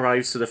Blackheart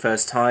arrives for the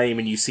first time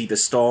and you see the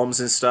storms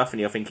and stuff and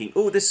you're thinking,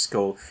 oh, this is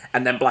cool.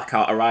 And then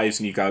Blackheart arrives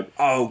and you go,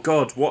 oh,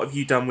 God, what have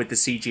you done with the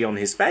CG on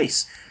his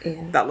face?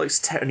 Yeah. That looks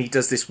and he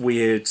does this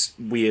weird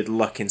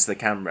look into the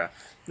camera.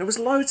 There was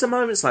loads of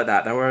moments like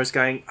that where I was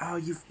going, oh,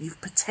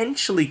 you've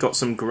potentially got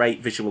some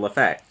great visual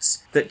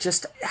effects that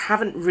just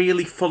haven't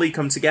really fully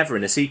come together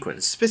in a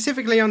sequence.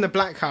 Specifically on the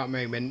Blackheart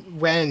moment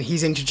when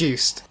he's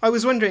introduced, I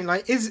was wondering,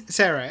 like, is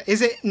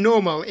it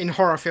normal in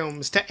horror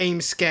films to aim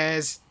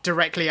scares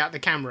directly at the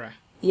camera?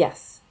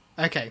 Yes.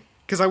 Okay,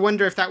 because I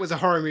wonder if that was a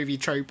horror movie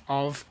trope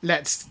of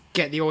let's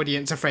get the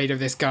audience afraid of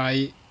this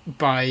guy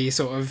by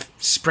sort of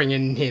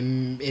springing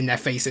him in their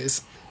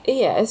faces.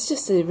 Yeah, it's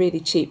just a really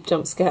cheap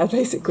jump scare,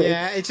 basically.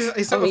 Yeah, it sort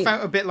of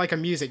felt a bit like a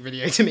music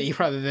video to me,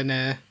 rather than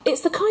a...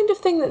 It's the kind of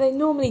thing that they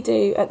normally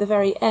do at the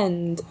very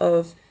end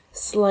of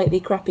slightly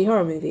crappy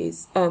horror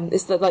movies.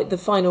 It's like the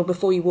final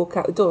before you walk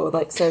out the door.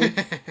 Like, so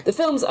the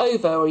film's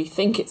over, or you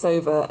think it's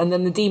over, and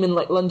then the demon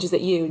like lunges at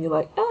you, and you're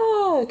like,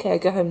 okay, I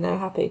go home now,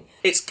 happy.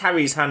 It's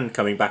Carrie's hand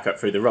coming back up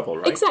through the rubble,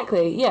 right?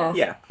 Exactly, yeah.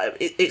 Yeah.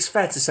 It's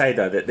fair to say,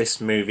 though, that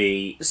this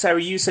movie...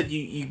 Sarah, you said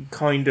you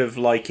kind of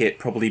like it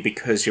probably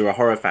because you're a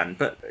horror fan,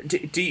 but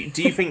do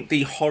you think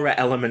the horror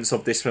elements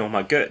of this film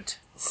are good?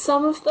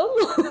 Some of them.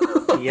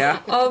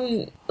 Yeah?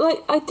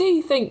 I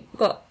do think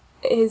that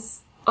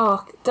his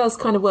arc does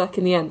kind of work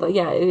in the end. Like,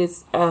 yeah, it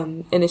is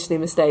initially a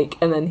mistake,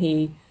 and then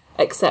he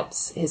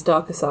accepts his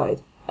darker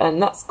side.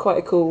 And that's quite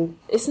a cool...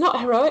 It's not a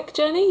heroic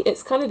journey,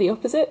 it's kind of the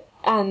opposite.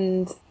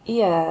 And,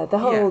 yeah, the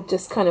whole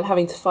just kind of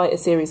having to fight a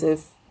series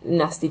of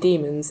nasty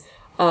demons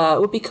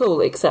would be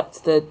cool,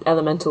 except the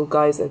elemental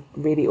guys are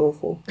really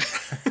awful.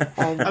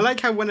 I like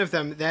how one of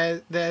them,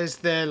 there's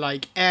the,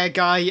 like, air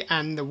guy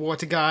and the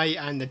water guy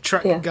and the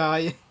truck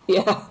guy.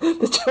 Yeah,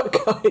 the truck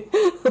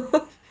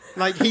guy.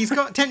 Like, he's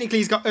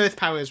got earth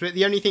powers, but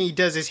the only thing he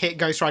does is hit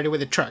Ghost Rider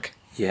with a truck.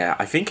 Yeah,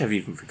 I think I've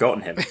even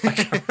forgotten him.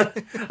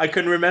 I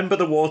can remember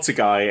the water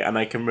guy and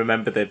I can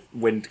remember the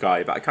wind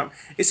guy, but I can't...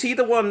 Is he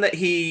the one that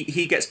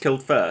he gets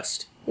killed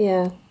first?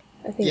 Yeah,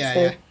 I think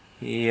so.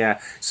 Yeah.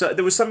 So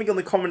there was something on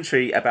the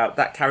commentary about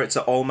that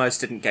character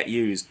almost didn't get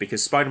used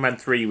because Spider-Man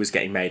 3 was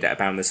getting made at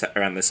around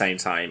the same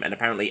time, and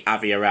apparently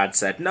Avi Arad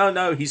said,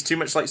 no, he's too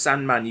much like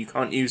Sandman, you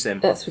can't use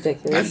him. That's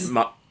ridiculous.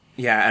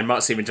 And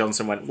Mark Steven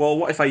Johnson went, well,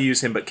 what if I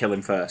use him but kill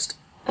him first?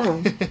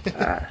 Oh.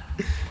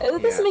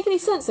 It doesn't make any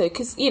sense, though,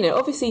 because,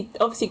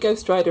 obviously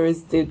Ghost Rider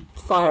is the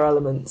fire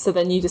element, so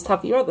then you just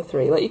have your other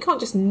three. Like, you can't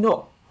just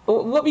not...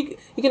 You're going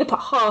to put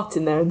heart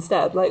in there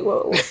instead. Like,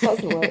 what that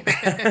doesn't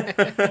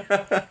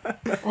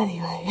work.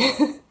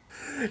 Anyway...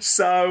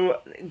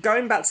 So,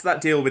 going back to that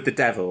deal with the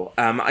devil,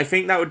 I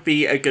think that would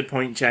be a good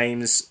point,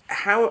 James.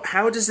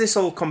 How does this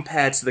all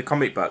compare to the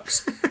comic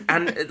books?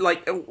 And,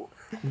 like,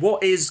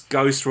 what is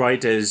Ghost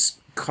Rider's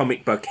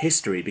comic book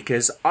history?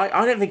 Because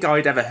I don't think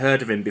I'd ever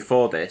heard of him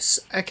before this.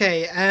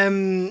 Okay,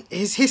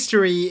 his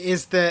history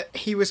is that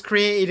he was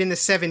created in the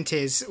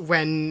 70s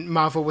when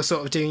Marvel was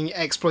sort of doing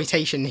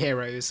exploitation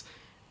heroes.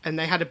 And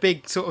they had a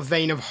big sort of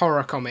vein of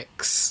horror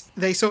comics.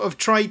 They sort of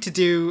tried to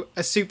do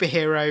a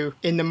superhero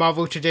in the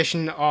Marvel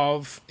tradition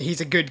of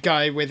he's a good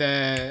guy with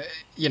a,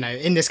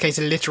 in this case,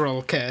 a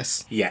literal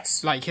curse.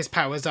 Yes. Like his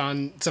powers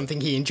aren't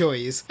something he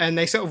enjoys. And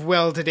they sort of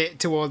welded it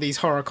to all these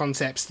horror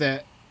concepts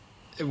that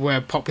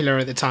were popular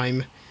at the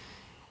time.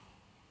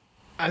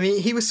 I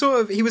mean, he was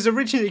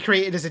originally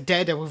created as a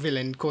Daredevil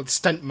villain called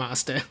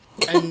Stuntmaster.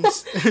 And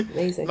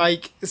amazing.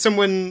 like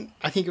someone,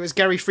 I think it was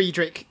Gary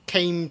Friedrich,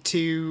 came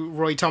to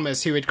Roy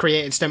Thomas, who had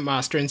created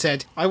Stuntmaster, and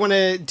said, I want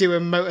to do a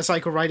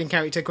motorcycle riding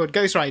character called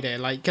Ghost Rider.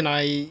 Like, can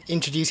I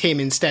introduce him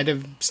instead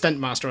of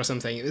Stuntmaster or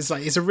something? It was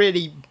like, it's a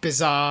really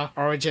bizarre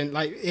origin.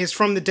 Like, it's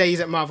from the days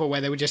at Marvel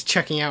where they were just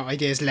chucking out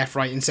ideas left,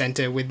 right, and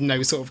centre with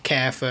no sort of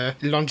care for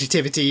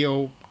longevity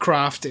or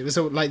craft. It was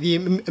all like the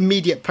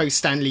immediate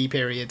post-Stan Lee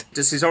period.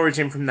 Does his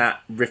origin from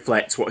that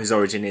reflect what his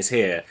origin is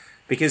here?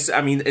 Because,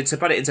 I mean, to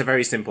put it into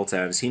very simple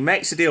terms, he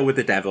makes a deal with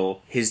the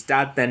devil, his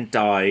dad then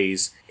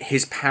dies,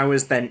 his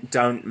powers then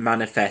don't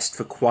manifest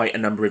for quite a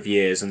number of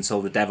years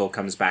until the devil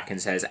comes back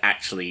and says,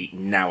 actually,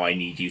 now I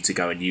need you to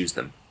go and use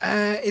them.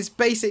 It's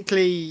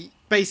basically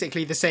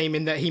the same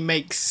in that he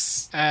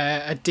makes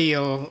a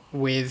deal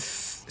with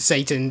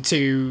Satan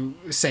to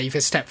save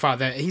his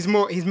stepfather. He's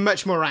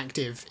much more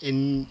active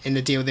in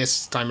the deal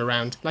this time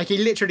around. Like, he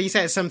literally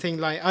says something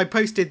like, I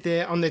posted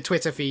on the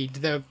Twitter feed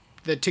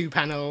the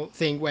 2-panel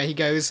thing where he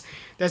goes,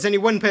 there's only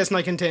one person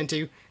I can turn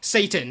to,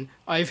 Satan.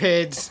 I've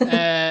heard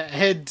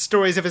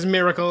stories of his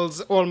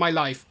miracles all my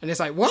life. And it's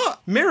like, what?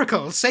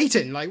 Miracles?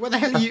 Satan? Like, what the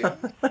hell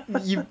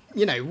are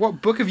you know,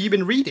 what book have you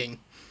been reading?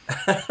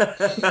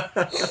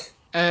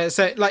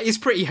 So, like, it's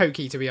pretty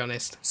hokey, to be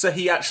honest. So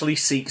he actually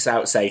seeks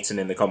out Satan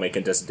in the comic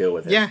and doesn't deal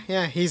with it?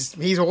 Yeah,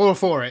 he's all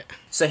for it.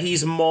 So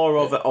he's more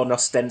of an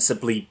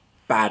ostensibly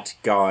bad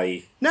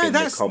guy. No, in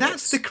the comics.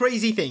 That's the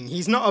crazy thing.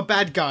 He's not a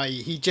bad guy.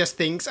 He just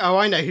thinks, oh,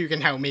 I know who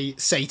can help me,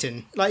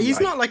 Satan. Like, he's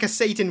not like a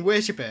Satan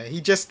worshipper.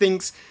 He just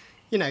thinks,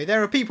 you know,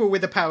 there are people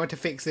with the power to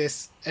fix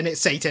this, and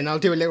it's Satan. I'll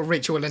do a little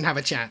ritual and have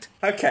a chat.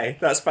 Okay,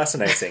 that's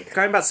fascinating.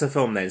 Going back to the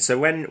film then, so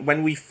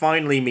when we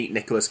finally meet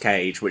Nicolas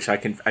Cage, which I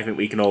think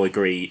we can all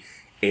agree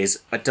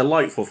is a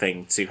delightful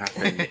thing to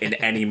happen in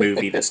any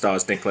movie that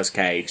stars Nicolas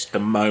Cage, the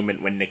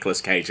moment when Nicolas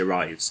Cage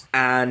arrives.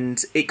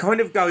 And it kind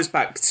of goes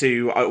back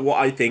to what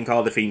I think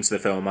are the themes of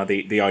the film, are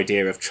the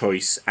idea of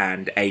choice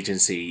and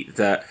agency,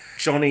 that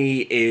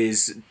Johnny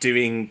is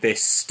doing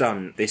this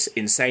stunt, this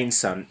insane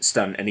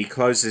stunt, and he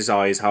closes his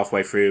eyes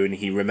halfway through and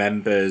he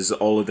remembers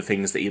all of the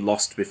things that he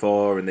lost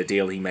before and the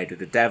deal he made with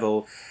the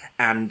devil.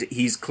 And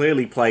he's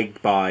clearly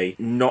plagued by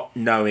not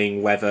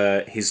knowing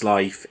whether his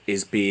life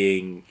is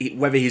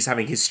whether he's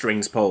having his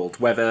strings pulled,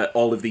 whether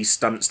all of these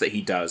stunts that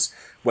he does,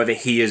 whether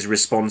he is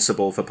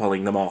responsible for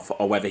pulling them off,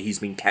 or whether he's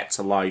been kept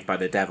alive by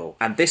the devil.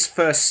 And this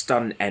first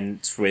stunt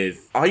ends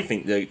with, I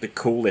think, the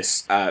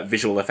coolest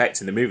visual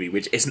effect in the movie,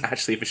 which isn't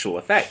actually a visual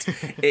effect.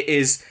 It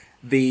is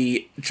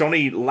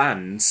Johnny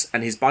lands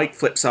and his bike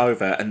flips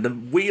over and the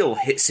wheel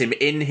hits him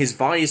in his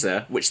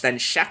visor, which then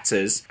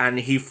shatters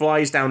and he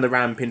flies down the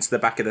ramp into the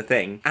back of the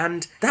thing.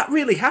 And that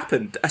really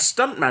happened. A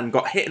stuntman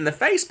got hit in the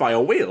face by a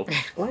wheel.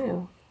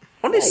 Wow.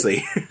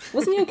 Honestly.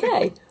 Was he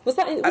okay? Was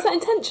that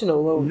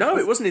intentional? Or no,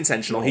 it wasn't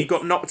intentional. He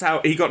got knocked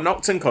out. He got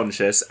knocked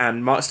unconscious,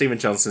 and Mark Steven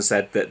Johnson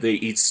said that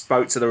he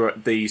spoke to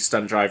the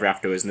stunt driver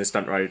afterwards, and the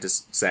stunt driver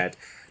just said,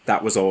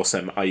 that was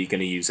awesome. Are you going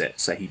to use it?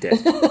 So he did.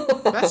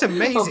 That's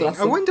amazing.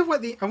 I wonder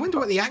what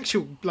the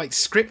actual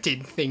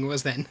scripted thing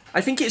was then.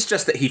 I think it's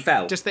just that he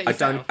fell. Just that he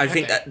fell. I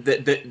think that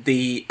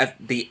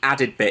the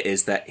added bit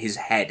is that his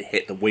head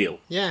hit the wheel.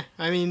 Yeah,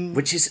 I mean,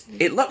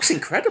 it looks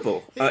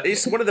incredible.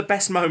 It's one of the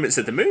best moments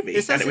of the movie,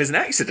 and it was an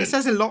accident. It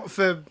says a lot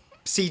for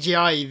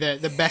CGI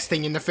that the best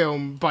thing in the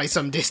film by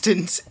some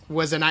distance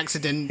was an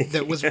accident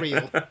that was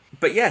real.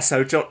 But yeah,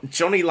 so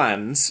Johnny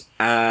lands,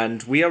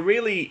 and we are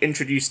really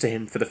introduced to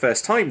him for the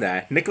first time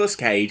there. Nicolas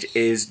Cage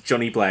is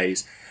Johnny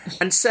Blaze.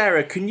 And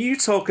Sarah, can you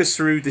talk us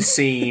through the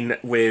scene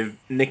with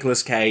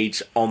Nicolas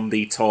Cage on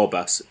the tour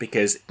bus?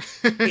 Because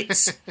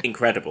it's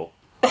incredible.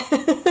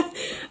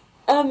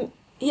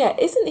 Yeah,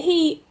 isn't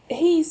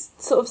he's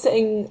sort of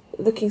sitting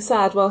looking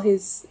sad while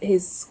his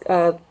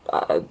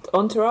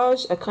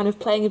entourage are kind of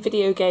playing a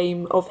video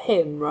game of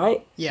him,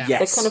 right? Yeah.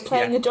 Yes. They're kind of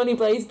playing a Johnny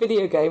Blaze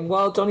video game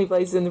while Johnny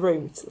Blaze is in the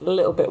room. It's a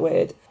little bit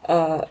weird.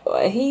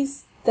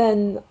 He's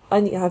then...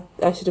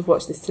 I should have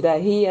watched this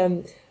today.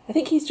 I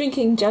think he's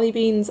drinking jelly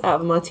beans out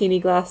of a martini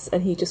glass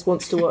and he just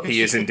wants to watch...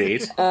 He is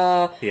indeed.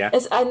 Yeah.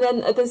 And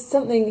then there's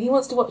something... He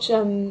wants to watch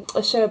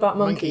a show about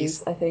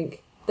monkeys, I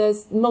think.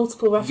 There's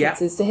multiple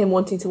references to him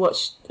wanting to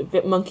watch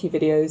monkey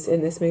videos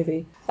in this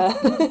movie,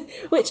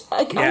 which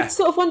I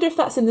sort of wonder if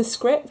that's in the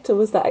script, or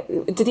was that...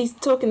 Did he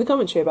talk in the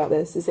commentary about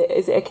this? Is it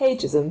a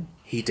Cageism?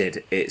 He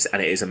did. It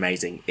is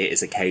amazing. It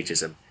is a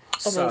Cageism.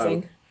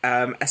 Amazing.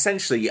 So,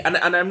 essentially, and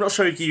I'm not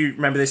sure if you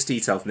remember this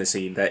detail from the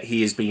scene, that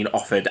he is being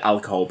offered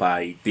alcohol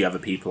by the other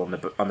people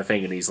on the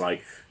thing, and he's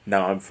like,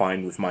 no, I'm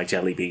fine with my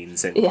jelly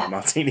beans in my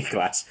martini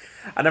glass.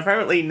 And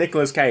apparently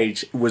Nicolas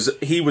Cage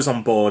was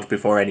on board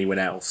before anyone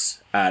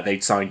else.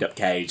 They'd signed up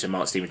Cage and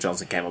Mark Steven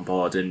Johnson came on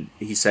board, and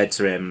he said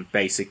to him,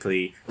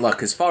 basically,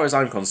 look, as far as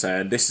I'm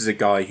concerned, this is a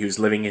guy who's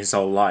living his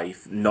whole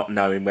life not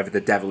knowing whether the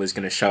devil is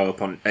going to show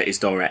up at his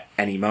door at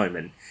any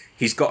moment.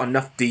 He's got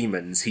enough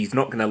demons. He's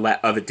not going to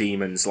let other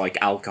demons like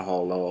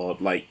alcohol or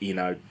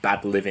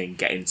bad living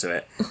get into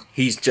it.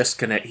 He just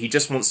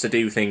wants to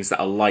do things that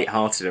are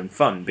light-hearted and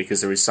fun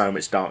because there is so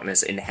much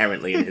darkness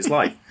inherently in his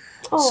life.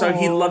 So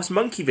he loves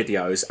monkey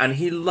videos, and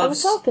he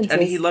loves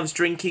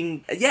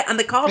drinking. Yeah, and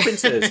the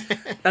Carpenters,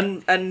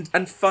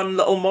 and fun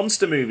little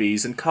monster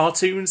movies and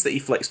cartoons that he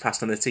flicks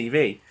past on the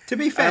TV. To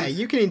be fair,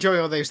 you can enjoy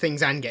all those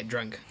things and get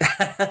drunk.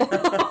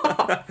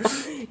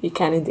 You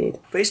can indeed.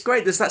 But it's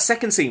great. There's that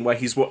second scene where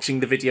he's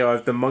watching the video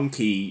of the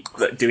monkey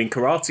doing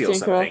karate or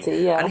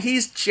something, and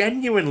he's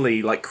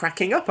genuinely like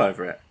cracking up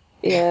over it.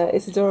 Yeah,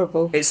 it's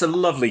adorable. It's a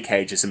lovely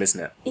cageism,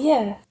 isn't it?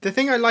 Yeah. The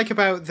thing I like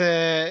about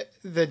the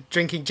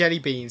drinking jelly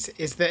beans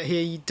is that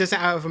he does it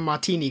out of a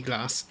martini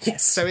glass.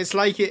 Yes. So it's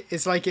like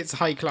it's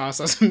high class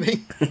or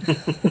something.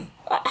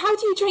 How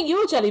do you drink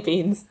your jelly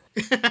beans?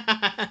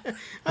 I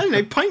don't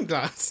know, pint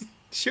glass.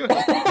 Sure.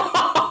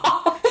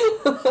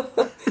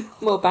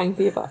 More bang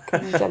for your buck.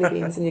 Jelly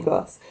beans in your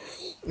glass.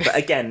 But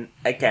again,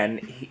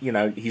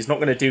 he's not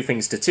going to do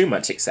things to too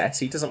much excess.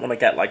 He doesn't want to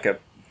get like a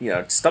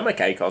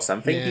stomachache or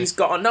something. Yeah. He's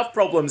got enough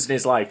problems in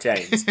his life,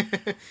 James.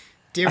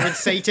 Deal with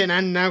Satan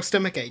and now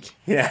stomachache.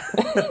 Yeah.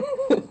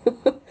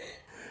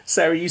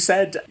 Sarah, you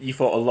said you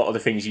thought a lot of the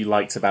things you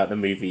liked about the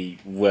movie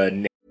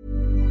were...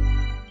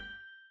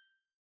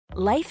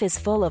 Life is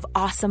full of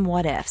awesome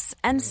what-ifs,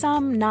 and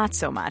some not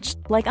so much,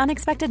 like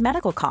unexpected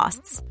medical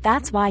costs.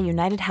 That's why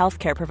United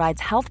Healthcare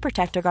provides Health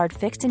Protector Guard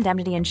fixed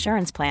indemnity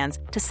insurance plans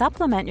to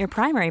supplement your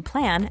primary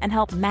plan and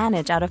help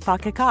manage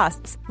out-of-pocket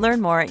costs.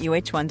 Learn more at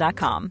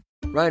UH1.com.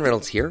 Ryan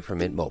Reynolds here from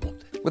Mint Mobile.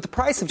 With the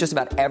price of just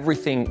about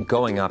everything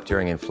going up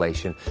during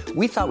inflation,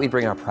 we thought we'd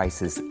bring our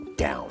prices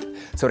down.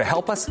 So to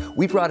help us,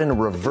 we brought in a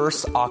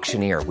reverse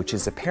auctioneer, which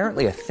is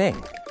apparently a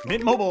thing.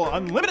 Mint Mobile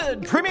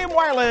Unlimited Premium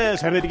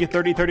Wireless. How to get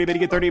 30, 30, how to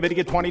get 30, how to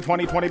get 20,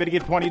 20, 20, how to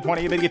get 20,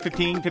 20, how to get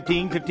 15,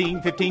 15,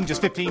 15, 15,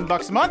 just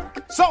 $15 a month?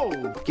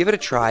 Sold! Give it a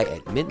try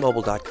at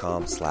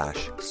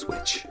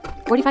mintmobile.com/switch.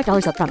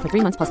 $45 up front for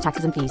 3 months plus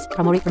taxes and fees.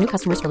 Promo rate for new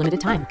customers for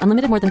limited time.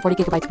 Unlimited more than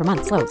 40 gigabytes per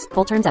month. Slows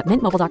full terms at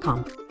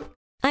mintmobile.com.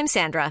 I'm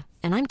Sandra,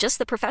 and I'm just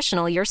the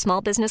professional your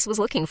small business was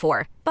looking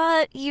for.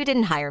 But you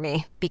didn't hire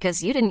me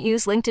because you didn't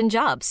use LinkedIn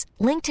Jobs.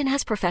 LinkedIn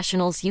has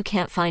professionals you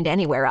can't find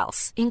anywhere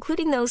else,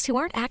 including those who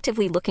aren't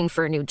actively looking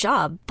for a new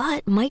job,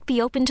 but might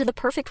be open to the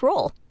perfect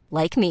role,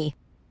 like me.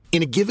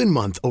 In a given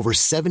month, over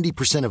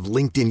 70% of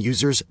LinkedIn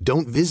users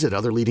don't visit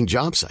other leading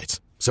job sites.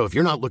 So if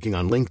you're not looking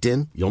on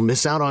LinkedIn, you'll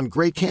miss out on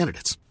great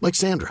candidates, like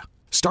Sandra.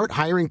 Start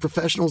hiring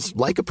professionals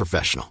like a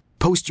professional.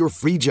 Post your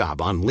free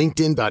job on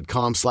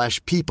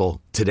linkedin.com/people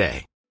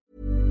today.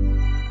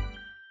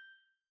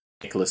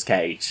 Nicolas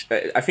Cage.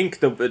 I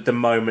think the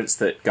moments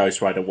that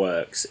Ghost Rider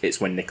works,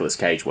 it's when Nicolas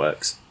Cage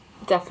works.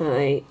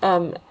 Definitely.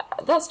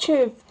 That's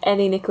true of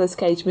any Nicolas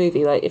Cage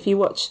movie. Like, if you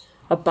watch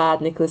a bad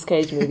Nicolas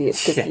Cage movie,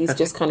 it's because he's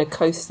just kind of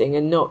coasting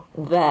and not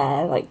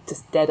there, like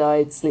just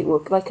dead-eyed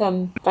sleepwalk. Like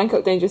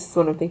Bangkok Dangerous is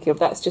the one I'm thinking of.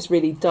 That's just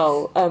really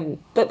dull.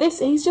 But this,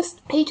 he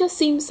just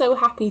seems so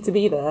happy to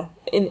be there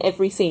in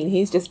every scene.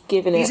 He's just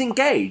given it. He's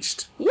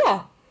engaged.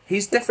 Yeah.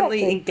 He's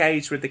definitely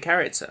engaged with the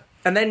character.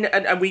 And then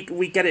and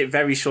we get it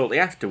very shortly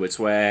afterwards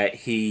where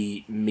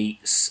he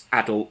meets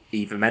adult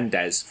Eva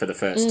Mendes for the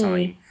first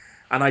time.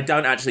 And I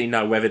don't actually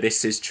know whether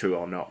this is true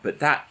or not, but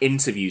that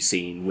interview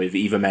scene with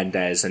Eva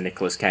Mendes and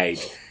Nicolas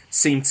Cage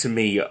seemed to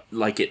me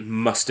like it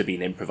must have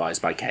been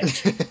improvised by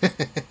Cage.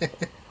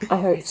 I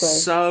hope so.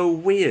 So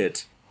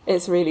weird.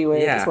 It's really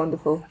weird. Yeah. It's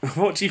wonderful.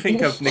 What do you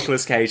think of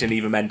Nicolas Cage and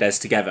Eva Mendes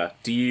together?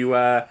 Do you...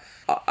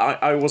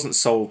 I wasn't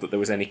sold that there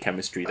was any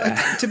chemistry there.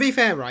 To be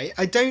fair, right,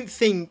 I don't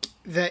think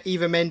that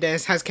Eva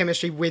Mendes has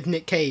chemistry with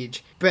Nick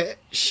Cage, but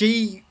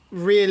she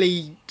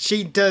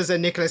does a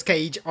Nicolas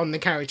Cage on the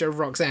character of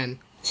Roxanne.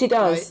 She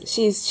does. Right?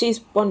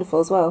 She's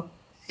wonderful as well.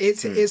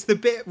 It's the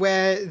bit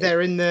where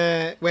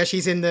where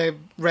she's in the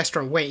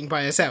restaurant waiting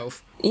by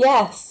herself.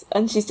 Yes,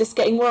 and she's just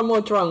getting more and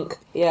more drunk.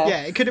 Yeah.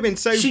 Yeah, it could have been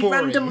so boring. She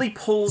randomly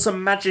pulls a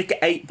magic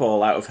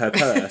 8-ball out of her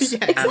purse.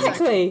 Yeah,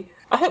 exactly.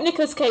 I hope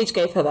Nicolas Cage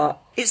gave her that.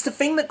 It's the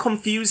thing that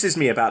confuses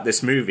me about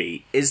this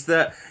movie, is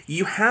that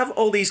you have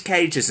all these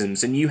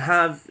Cageisms, and you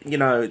have,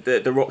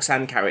 the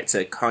Roxanne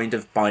character kind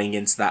of buying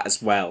into that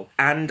as well.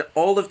 And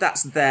all of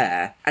that's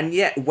there, and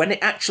yet when it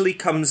actually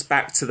comes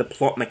back to the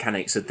plot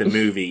mechanics of the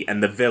movie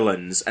and the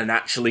villains and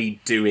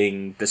actually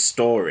doing the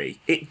story,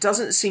 it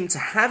doesn't seem to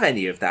have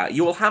any of that.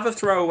 You will have a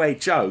throwaway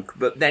joke,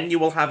 but then you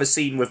will have a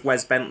scene with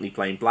Wes Bentley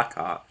playing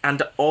Blackheart,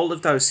 and all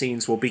of those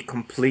scenes will be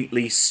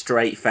completely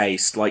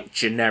straight-faced, like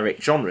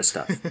generic genre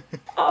stuff.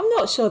 I'm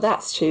not sure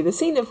that's true. The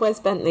scene of Wes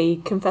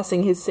Bentley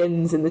confessing his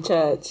sins in the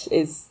church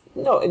is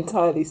not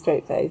entirely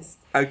straight-faced.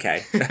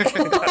 Okay.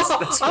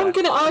 That's I'm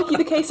going to argue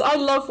the case. I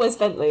love Wes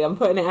Bentley. I'm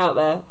putting it out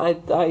there. I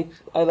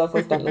love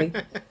Wes Bentley.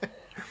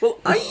 Well,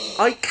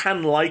 I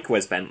can like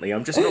Wes Bentley.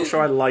 I'm just not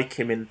sure I like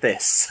him in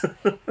this.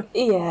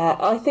 Yeah,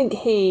 I think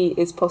he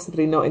is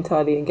possibly not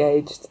entirely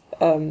engaged,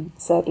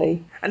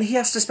 sadly. And he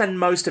has to spend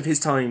most of his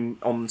time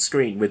on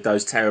screen with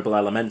those terrible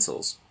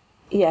elementals.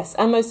 Yes,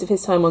 and most of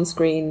his time on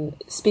screen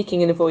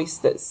speaking in a voice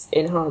that's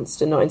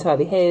enhanced and not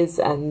entirely his,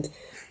 and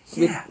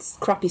with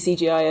crappy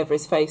CGI over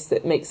his face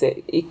that makes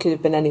it could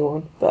have been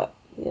anyone, but,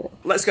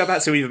 Let's go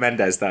back to Eva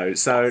Mendes, though.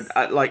 So,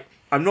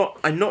 I'm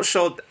not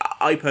sure...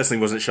 I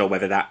personally wasn't sure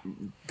whether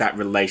that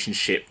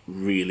relationship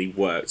really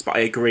worked, but I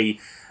agree.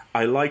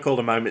 I like all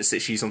the moments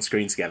that she's on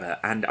screen together,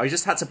 and I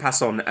just had to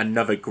pass on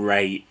another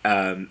great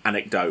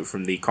anecdote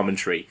from the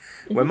commentary,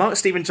 where Mark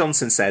Steven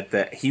Johnson said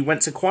that he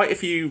went to quite a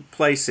few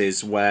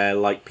places where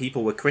like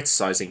people were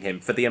criticising him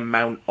for the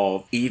amount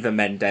of Eva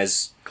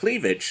Mendes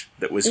cleavage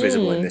that was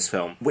visible in this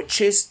film, which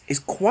is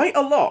quite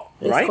a lot,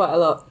 right? It's quite a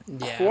lot.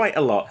 Yeah. Quite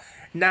a lot.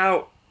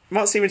 Now,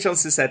 Mark Steven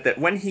Johnson said that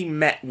when he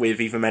met with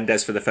Eva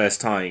Mendes for the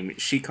first time,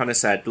 she kind of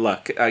said,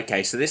 look,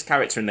 okay, so this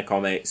character in the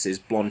comics is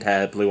blonde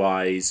hair, blue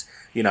eyes,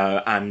 you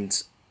know,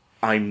 and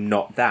I'm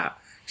not that.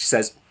 She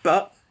says,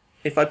 but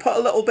if I put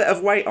a little bit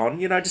of weight on,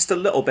 you know, just a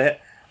little bit,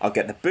 I'll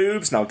get the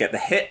boobs and I'll get the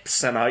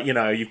hips and,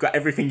 you've got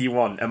everything you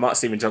want. And Mark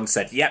Steven Johnson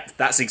said, yep,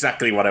 that's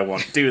exactly what I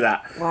want. Do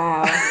that.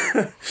 Wow.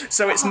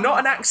 So it's not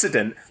an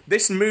accident.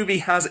 This movie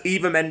has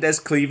Eva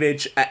Mendes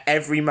cleavage at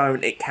every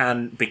moment it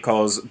can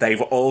because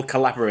they've all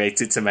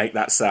collaborated to make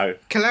that so.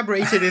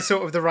 Collaborated is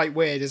sort of the right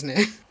word, isn't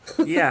it?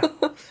 Yeah.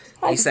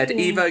 He said,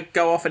 Eva,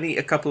 go off and eat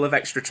a couple of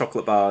extra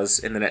chocolate bars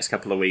in the next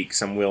couple of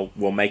weeks and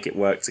we'll make it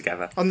work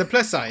together. On the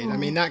plus side, I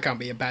mean, that can't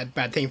be a bad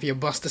thing for your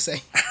boss to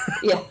say.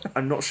 Yeah.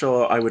 I'm not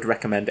sure I would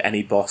recommend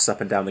any boss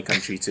up and down the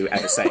country to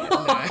ever say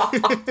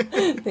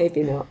it.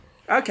 Maybe not.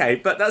 Okay,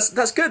 but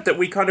that's good that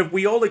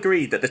we all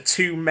agree that the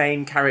two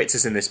main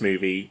characters in this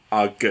movie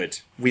are good.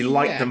 We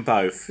like them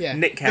both. Yeah.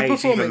 Nick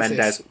Cage, Eva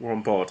Mendes, we're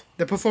on board.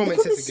 The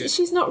performances are good.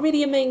 She's not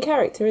really a main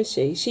character, is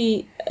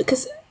she?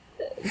 Because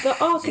the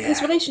arc of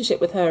his relationship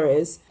with her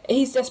is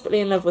he's desperately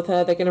in love with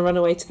her, they're going to run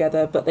away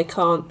together, but they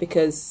can't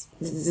because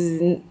it's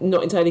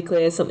not entirely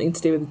clear, something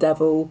to do with the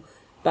devil,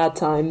 bad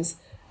times.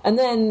 And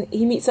then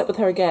he meets up with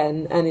her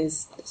again and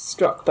is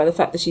struck by the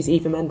fact that she's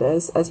Eva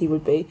Mendes, as he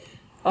would be.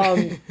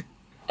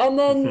 And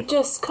then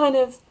just kind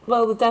of,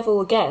 the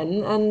devil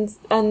again,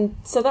 and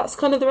so that's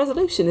kind of the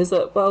resolution, is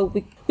that,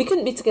 we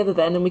couldn't be together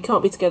then and we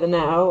can't be together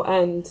now,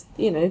 and,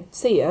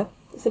 see ya.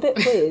 It's a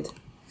bit weird.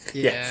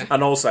 Yeah,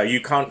 and also,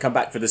 you can't come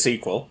back for the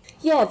sequel.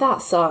 Yeah,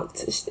 that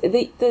sucked.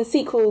 The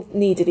sequel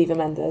needed Eva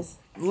Mendes.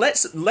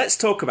 Let's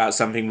talk about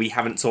something we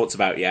haven't talked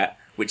about yet,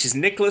 which is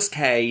Nicolas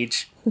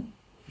Cage,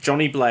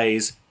 Johnny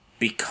Blaze,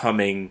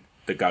 becoming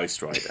the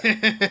Ghost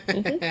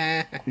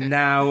Rider.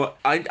 Now,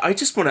 I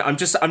just want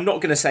to... I'm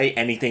not going to say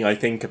anything I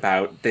think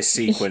about this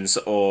sequence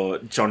or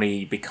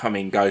Johnny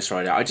becoming Ghost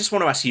Rider. I just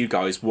want to ask you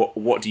guys,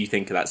 what do you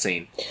think of that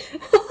scene?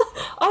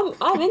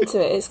 I'm into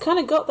it. It's kind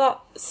of got that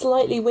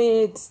slightly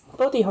weird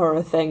body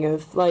horror thing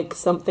of, like,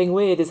 something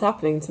weird is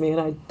happening to me and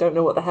I don't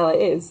know what the hell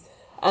it is.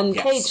 And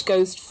yes. Cage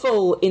goes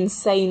full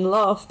insane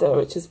laughter,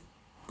 which is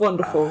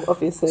wonderful,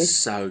 obviously.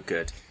 So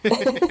good.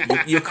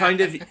 You're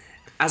kind of...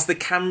 As the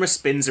camera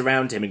spins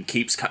around him and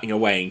keeps cutting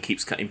away and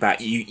keeps cutting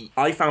back,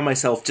 I found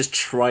myself just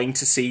trying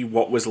to see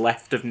what was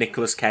left of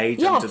Nicolas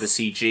Cage under the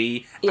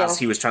CG as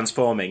he was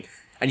transforming.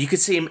 And you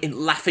could see him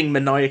laughing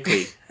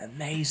maniacally.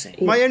 Amazing.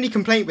 My only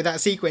complaint with that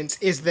sequence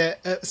is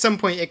that at some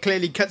point it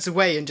clearly cuts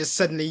away and just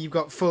suddenly you've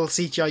got full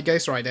CGI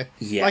Ghost Rider.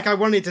 Yeah. Like, I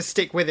wanted to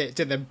stick with it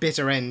to the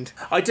bitter end.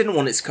 I didn't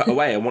want it to cut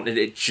away. I wanted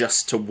it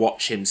just to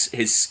watch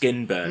his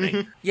skin burning.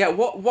 Mm-hmm. Yeah,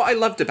 what I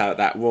loved about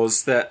that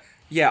was that...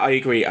 Yeah, I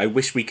agree. I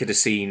wish we could have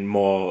seen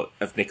more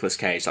of Nicolas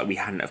Cage, like we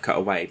hadn't have cut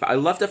away. But I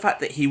love the fact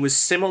that he was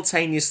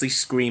simultaneously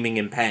screaming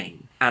in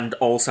pain and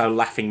also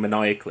laughing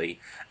maniacally.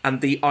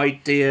 And the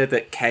idea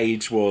that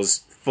Cage was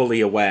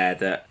fully aware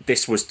that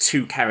this was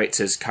two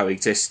characters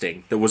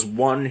coexisting. There was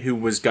one who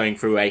was going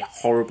through a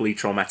horribly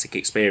traumatic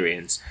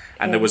experience,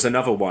 and there was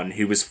another one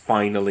who was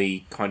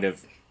finally kind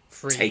of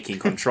taking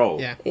control.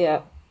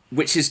 Yeah.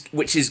 Which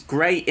is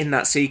great in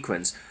that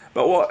sequence.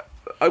 But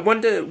I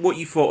wonder what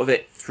you thought of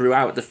it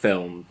throughout the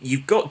film.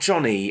 You've got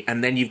Johnny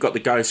and then you've got the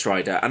Ghost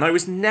Rider, and I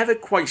was never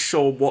quite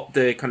sure what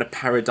the kind of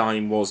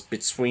paradigm was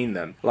between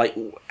them. Like,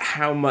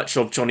 how much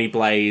of Johnny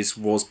Blaze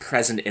was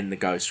present in the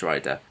Ghost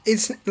Rider.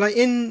 It's like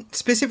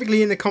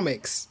specifically in the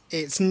comics,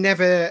 it's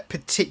never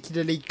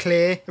particularly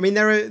clear. I mean,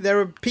 there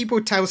are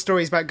people tell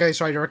stories about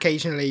Ghost Rider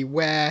occasionally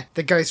where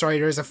the Ghost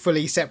Rider is a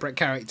fully separate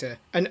character,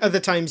 and other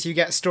times you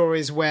get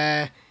stories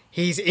where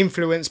he's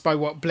influenced by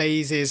what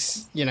Blaze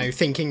is,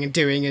 thinking and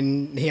doing,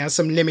 and he has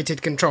some limited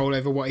control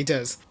over what he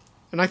does.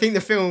 And I think the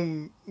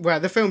film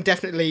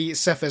definitely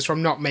suffers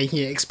from not making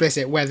it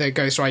explicit whether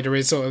Ghost Rider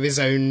is sort of his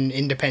own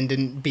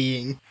independent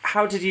being.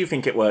 How did you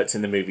think it worked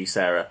in the movie,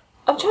 Sarah?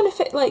 I'm trying to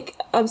fit,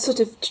 I'm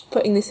sort of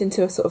putting this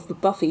into a sort of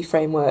Buffy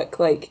framework.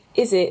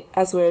 Is it,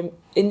 as we're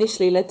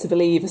initially led to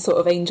believe, a sort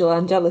of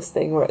Angel-Angelus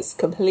thing where it's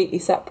completely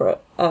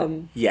separate?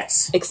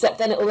 Yes. Except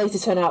then it will later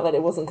turn out that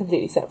it wasn't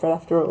completely separate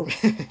after all.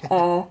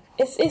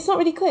 It's not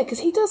really clear,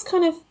 because he does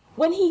kind of...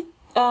 When he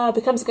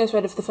becomes a Ghost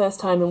Rider for the first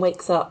time and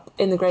wakes up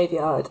in the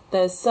graveyard,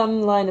 there's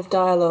some line of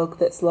dialogue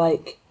that's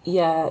like...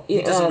 Yeah,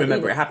 he doesn't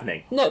remember it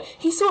happening. No,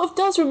 he sort of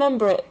does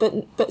remember it,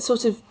 but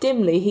sort of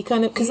dimly. He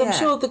kind of, because I'm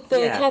sure the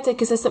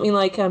caretaker says something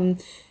like,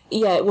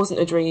 yeah, it wasn't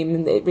a dream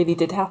and it really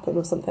did happen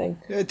or something.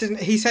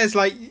 He says,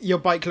 like, your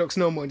bike looks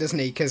normal, doesn't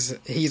he? Because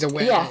he's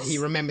aware that he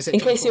remembers it. In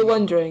case you're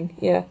wondering,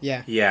 yeah.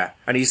 Yeah,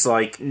 and he's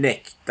like,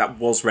 Nick, that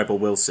was Rebel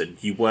Wilson.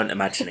 You weren't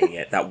imagining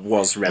it. That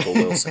was Rebel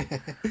Wilson.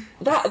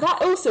 That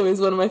also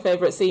is one of my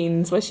favourite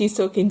scenes where she's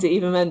talking to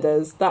Eva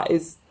Mendes. That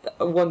is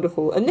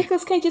wonderful. And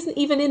Nicolas Cage isn't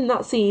even in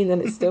that scene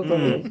and it's still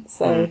brilliant.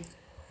 So...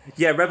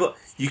 Yeah, Rebel.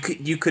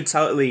 You could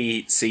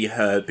totally see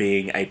her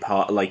being a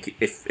part. Like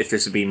if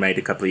this had been made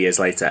a couple of years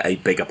later, a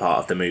bigger part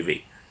of the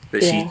movie.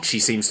 But she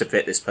seems to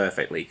fit this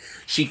perfectly.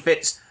 She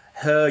fits.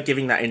 Her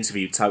giving that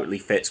interview totally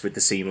fits with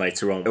the scene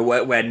later on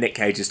where Nick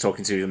Cage is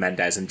talking to Eva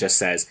Mendes and just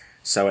says,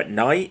 "So at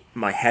night,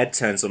 my head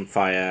turns on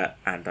fire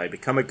and I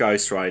become a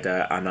Ghost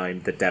Rider and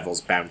I'm the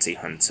devil's bounty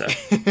hunter."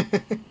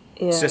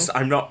 It's just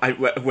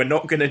we're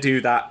not going to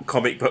do that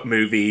comic book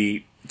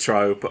movie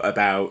trope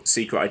about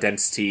secret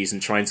identities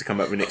and trying to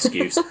come up with an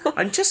excuse.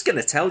 I'm just going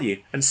to tell you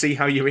and see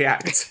how you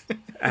react.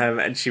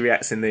 And she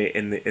reacts in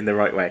the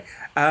right way.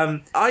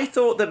 I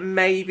thought that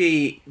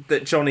maybe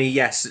that Johnny,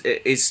 yes,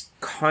 is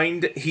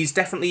he's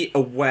definitely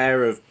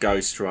aware of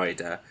Ghost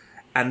Rider,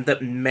 and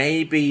that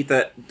maybe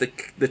that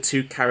the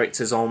two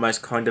characters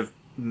almost kind of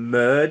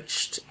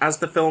merged as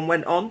the film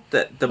went on.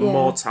 That the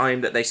more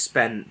time that they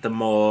spent, the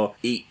more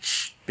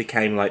each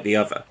became like the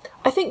other.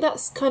 I think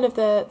that's kind of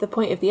the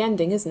point of the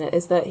ending, isn't it?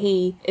 Is that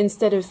he,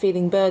 instead of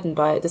feeling burdened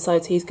by it,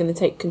 decides he's going to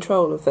take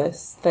control of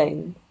this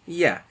thing.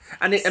 Yeah,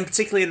 and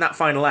particularly in that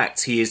final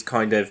act, he is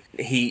kind of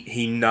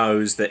he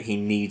knows that he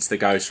needs the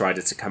Ghost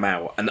Rider to come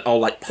out, and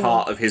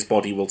part of his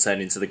body will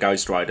turn into the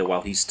Ghost Rider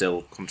while he's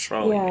still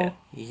controlling it.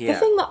 Yeah. The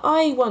thing that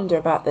I wonder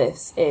about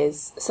this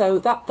is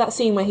that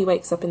scene where he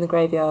wakes up in the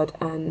graveyard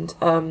and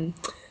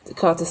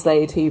Carter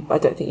Slade, who I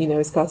don't think you know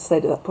is Carter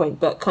Slade at that point,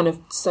 but kind of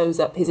sews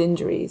up his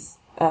injuries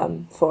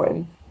for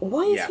him.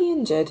 Why is he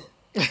injured?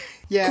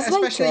 Yeah,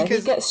 especially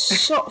because he gets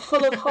shot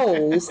full of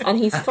holes and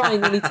he's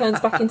fine when he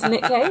turns back into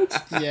Nick Cage.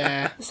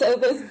 Yeah. So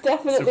there's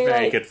definitely a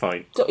very good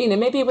point. You know,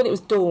 maybe when it was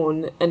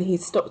dawn and he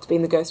stopped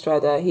being the Ghost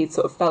Rider, he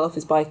sort of fell off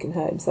his bike and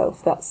hurt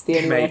himself. That's the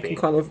only way I can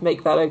kind of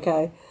make that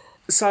okay.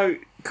 So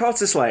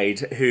Carter Slade,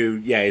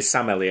 who, is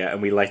Sam Elliott,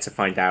 and we later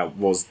find out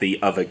was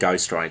the other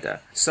Ghost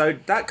Rider. So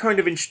that kind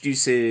of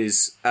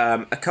introduces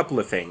a couple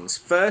of things.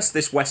 First,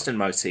 this Western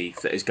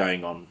motif that is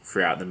going on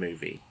throughout the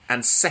movie.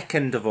 And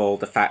second of all,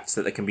 the fact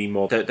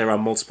that there are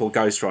multiple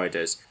Ghost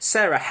Riders.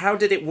 Sarah, how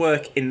did it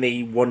work in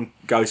the one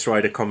Ghost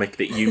Rider comic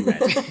that you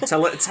read?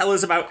 tell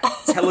us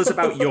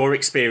about your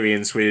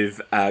experience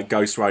with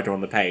Ghost Rider on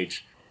the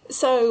page.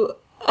 So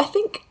I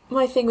think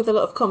my thing with a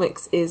lot of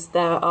comics is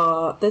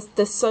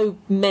there's so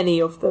many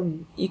of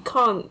them. You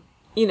can't,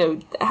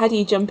 how do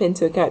you jump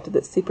into a character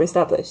that's super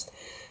established?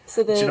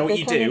 So do you know what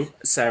you do,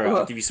 Sarah?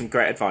 I'll give you some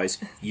great advice.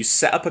 You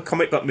set up a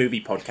comic book movie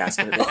podcast,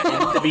 and at the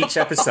end of each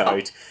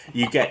episode,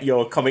 you get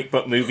your comic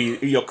book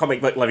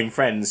loving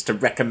friends to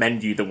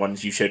recommend you the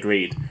ones you should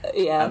read.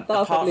 Yeah,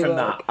 that'll apart from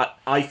work. that,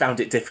 I found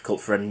it difficult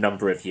for a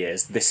number of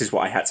years. This is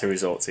what I had to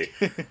resort to.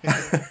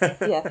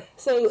 Yeah.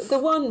 So the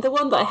one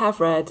that I have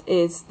read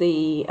is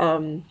the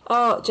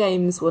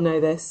James will know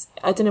this.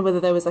 I don't know whether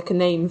there was like a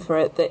name for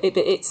it.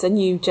 It's a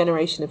new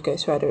generation of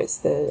Ghost Rider. It's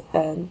the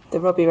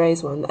Robbie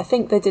Reyes one. I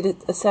think they did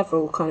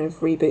several kind of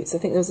reboots. I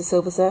think there was a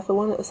Silver Surfer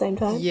one at the same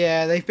time.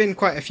 Yeah, they've been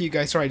quite a few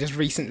Ghost Riders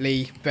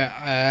recently, but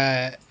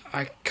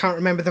I can't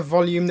remember the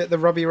volume that the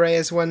Robbie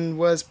Reyes one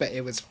was, but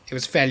it was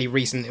fairly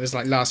recent. It was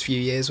like last few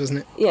years, wasn't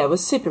it? Yeah, it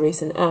was super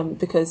recent.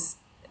 Because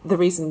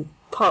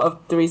part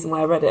of the reason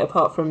why I read it,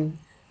 apart from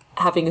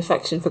having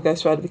affection for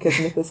Ghost Rider because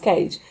of Nicolas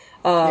Cage,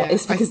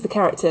 is because the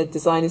character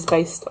design is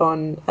based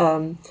on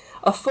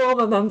a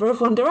former member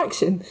of One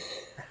Direction.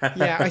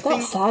 Yeah, I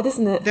think that's sad,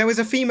 isn't it? There was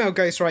a female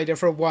Ghost Rider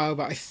for a while,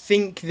 but I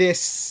think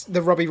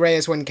the Robbie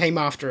Reyes one came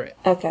after it.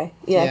 Okay,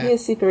 yeah. He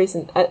is super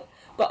recent.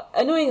 But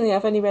annoyingly,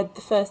 I've only read the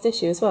first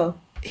issue as well.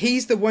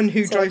 He's the one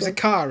who drives a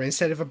car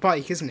instead of a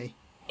bike, isn't he?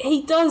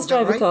 He does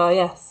drive a car,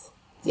 yes.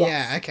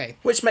 Yeah, okay.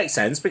 Which makes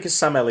sense, because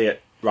Sam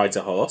Elliott rides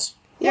a horse.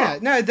 Yeah,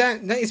 no,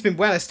 that it's been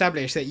well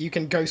established that you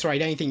can Ghost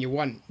Ride anything you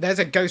want. There's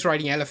a Ghost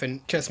Riding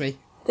elephant, trust me.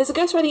 There's a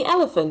Ghost Riding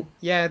elephant?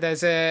 Yeah,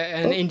 there's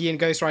an Indian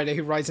Ghost Rider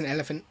who rides an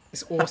elephant.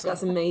 It's awesome.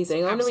 That's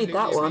amazing. I want to read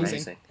that one.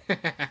 Amazing.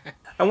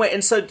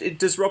 And so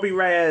does Robbie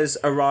Reyes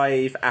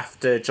arrive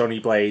after Johnny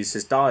Blaze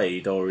has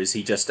died, or is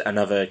he just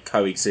another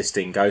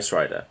coexisting Ghost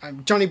Rider?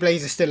 Johnny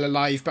Blaze is still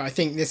alive, but I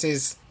think this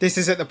is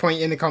at the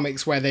point in the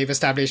comics where they've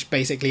established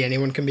basically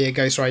anyone can be a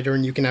Ghost Rider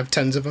and you can have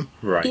tons of them.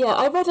 Right. Yeah,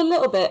 I read a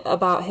little bit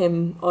about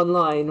him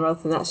online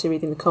rather than actually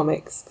reading the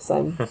comics, because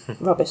I'm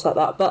rubbish like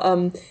that. But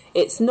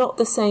it's not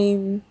the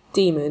same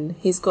demon.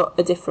 He's got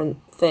a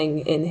different thing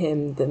in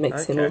him that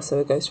makes him also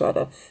a Ghost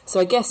Rider. So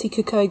I guess he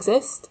could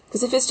coexist.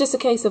 Because if it's just a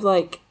case of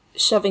like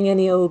shoving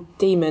any old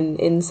demon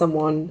in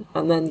someone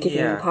and then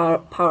giving them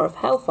power of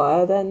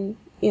hellfire, then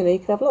you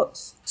could have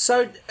lots.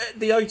 So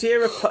the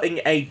idea of putting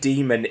a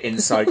demon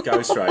inside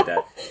Ghost Rider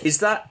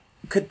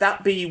could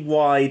that be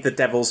why the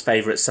Devil's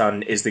favourite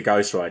son is the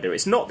Ghost Rider?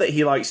 It's not that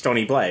he likes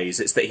Johnny Blaze,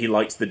 it's that he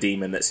likes the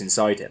demon that's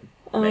inside him.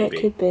 maybe.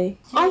 It could be.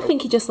 I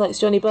think he just likes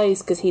Johnny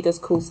Blaze because he does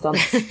cool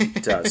stunts. He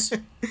does.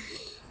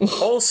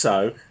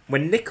 Also,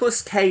 when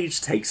Nicolas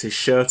Cage takes his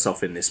shirt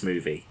off in this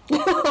movie,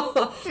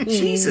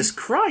 Jesus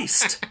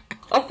Christ!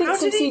 I think How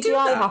some did he do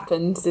CGI that?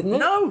 happened, didn't it?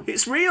 No,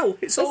 it's real.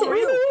 It's all real.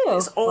 Really real?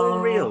 It's all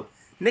Wow. real.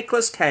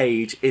 Nicolas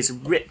Cage is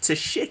ripped to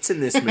shit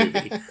in this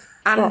movie.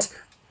 And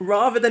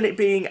rather than it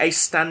being a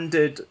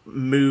standard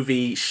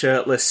movie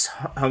shirtless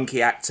hunky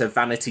actor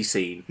vanity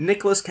scene,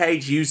 Nicolas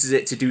Cage uses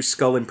it to do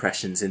skull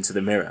impressions into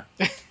the mirror.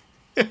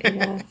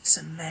 Yeah. It's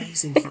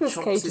amazing. Nicolas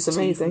He Cage chops is his teeth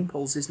amazing. and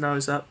pulls his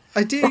nose up.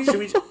 I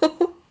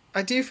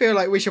do feel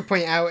like we should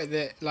point out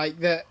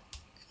that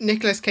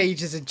Nicolas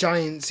Cage is a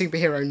giant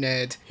superhero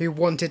nerd who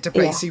wanted to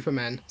play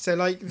Superman. So,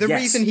 like, the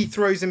reason he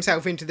throws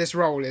himself into this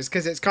role is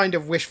because it's kind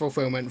of wish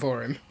fulfillment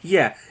for him.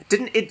 Yeah.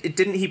 Didn't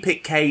he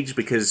pick Cage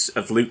because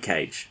of Luke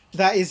Cage?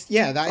 That is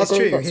true. That's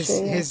true, yeah.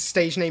 His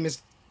stage name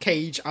is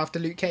Cage after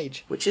Luke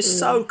Cage. Which is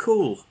so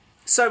cool.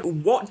 So,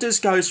 what does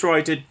Ghost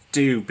Rider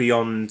do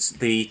beyond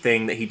the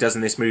thing that he does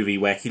in this movie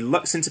where he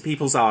looks into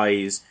people's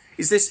eyes?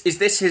 Is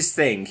this his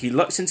thing? He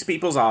looks into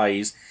people's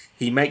eyes,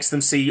 he makes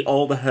them see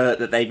all the hurt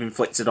that they've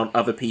inflicted on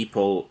other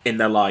people in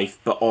their life,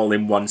 but all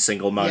in one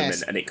single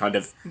moment, and it kind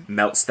of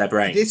melts their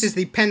brains. This is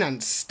the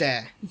penance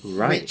stare,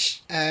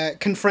 which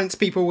confronts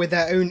people with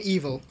their own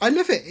evil. I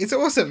love it. It's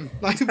awesome.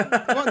 Like,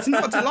 what's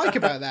not to like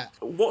about that?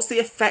 What's the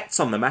effect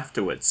on them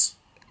afterwards?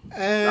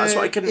 That's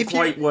what I couldn't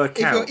quite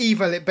work out. If you're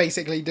evil, it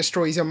basically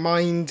destroys your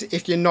mind.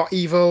 If you're not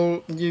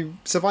evil, you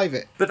survive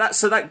it. But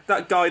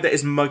that guy that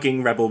is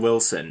mugging Rebel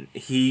Wilson,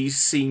 he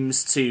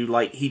seems to,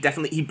 like,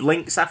 he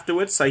blinks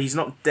afterwards, so he's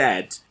not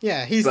dead.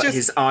 Yeah, but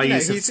his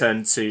eyes have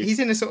turned to... He's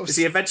in a sort of... Is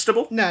he a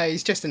vegetable? No,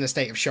 he's just in a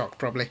state of shock,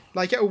 probably.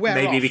 Like, it'll wear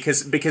Maybe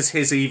off. because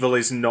his evil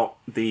is not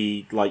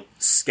the, like,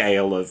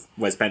 scale of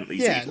Wes Bentley's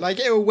evil. Yeah, like,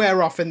 it'll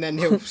wear off and then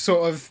he'll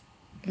sort of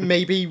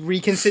maybe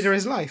reconsider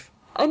his life.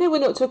 I know we're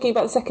not talking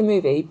about the second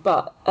movie,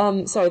 but,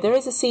 there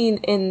is a scene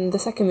in the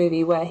second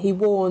movie where he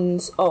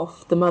warns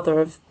off the mother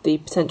of the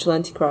potential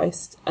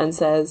Antichrist and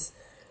says,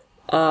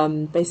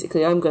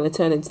 basically, I'm going to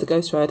turn into the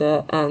Ghost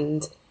Rider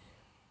and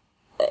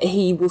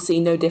he will see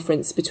no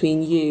difference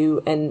between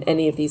you and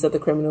any of these other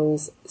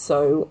criminals,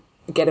 so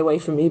get away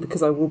from me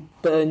because I will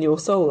burn your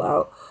soul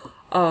out.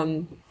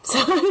 So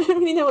I don't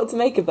really know what to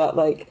make of that,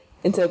 like,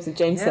 in terms of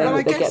James saying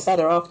that they get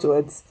better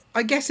afterwards.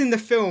 I guess in the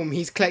film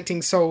he's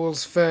collecting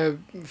souls for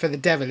the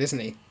devil, isn't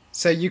he?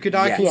 So you could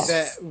argue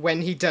that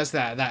when he does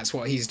that, that's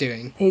what he's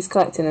doing. He's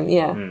collecting them,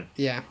 yeah.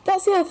 Yeah.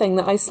 That's the other thing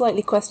that I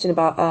slightly question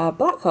about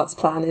Blackheart's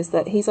plan, is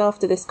that he's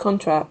after this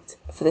contract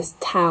for this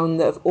town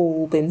that have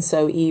all been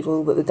so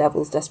evil that the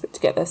devil's desperate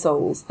to get their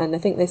souls. And I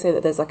think they say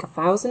that there's like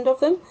 1,000 of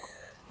them.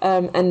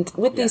 And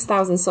with these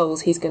 1,000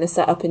 souls, he's going to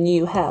set up a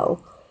new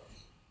hell.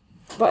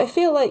 But I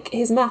feel like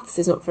his maths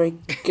is not very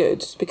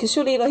good, because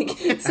surely, like,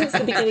 since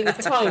the beginning of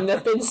time, there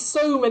have been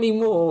so many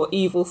more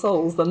evil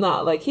souls than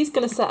that. Like, he's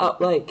going to set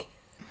up, like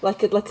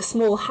a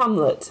small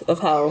hamlet of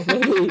hell,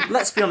 maybe.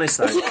 Let's be honest,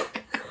 though.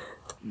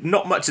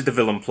 Not much of the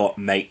villain plot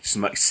makes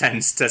much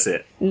sense, does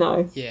it?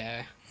 No.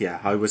 Yeah. Yeah,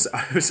 I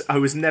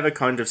was never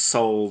kind of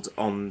sold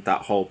on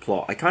that whole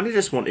plot. I kind of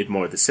just wanted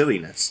more of the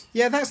silliness.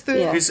 Yeah, that's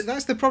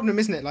the problem,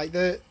 isn't it? Like,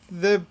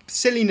 the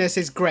silliness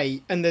is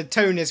great, and the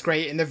tone is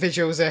great, and the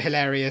visuals are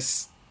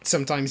hilarious,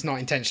 sometimes not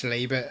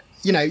intentionally, but,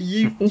 you know,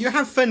 you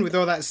have fun with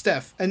all that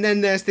stuff. And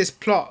then there's this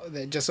plot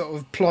that just sort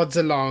of plods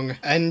along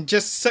and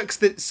just sucks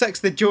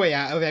the joy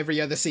out of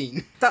every other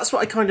scene. That's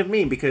what I kind of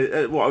mean,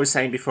 because what I was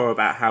saying before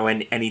about how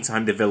any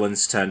time the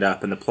villains turned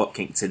up and the plot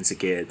kicked into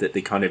gear, that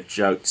the kind of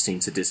jokes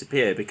seemed to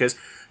disappear, because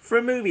for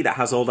a movie that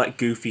has all that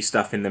goofy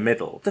stuff in the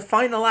middle, the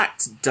final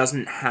act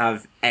doesn't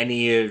have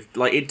any of,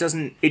 like, it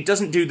doesn't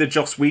do the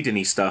Joss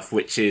Whedon-y stuff,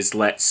 which is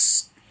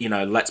let's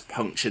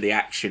puncture the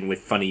action with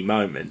funny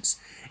moments.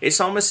 It's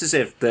almost as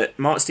if that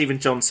Mark Steven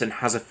Johnson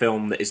has a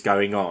film that is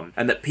going on,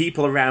 and that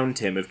people around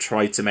him have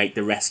tried to make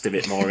the rest of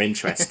it more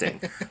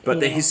interesting, but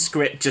that his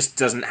script just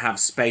doesn't have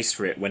space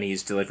for it when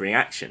he's delivering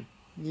action.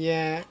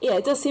 Yeah. Yeah,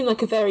 it does seem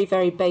like a very,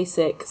 very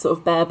basic, sort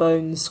of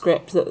bare-bones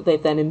script that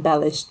they've then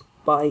embellished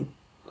by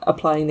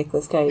applying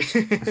Nicolas Cage.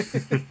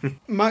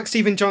 Mark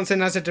Steven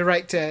Johnson, as a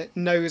director,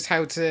 knows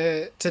how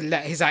to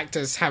let his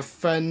actors have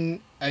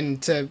fun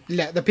and to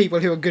let the people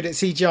who are good at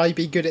CGI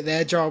be good at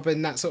their job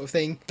and that sort of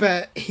thing.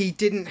 But he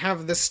didn't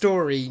have the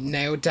story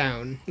nailed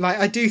down. Like,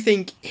 I do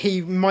think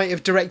he might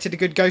have directed a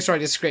good Ghost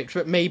Rider script,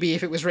 but maybe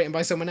if it was written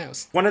by someone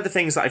else. One of the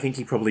things that I think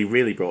he probably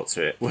really brought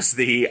to it was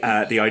the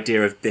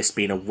idea of this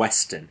being a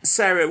Western.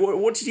 Sarah,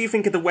 what did you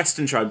think of the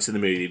Western tropes in the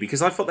movie?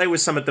 Because I thought they were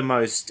some of the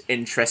most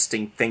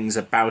interesting things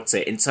about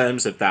it in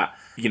terms of that,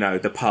 you know,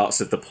 the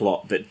parts of the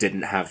plot that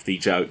didn't have the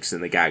jokes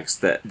and the gags,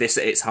 that this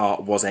at its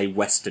heart was a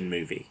Western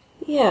movie.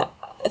 Yeah.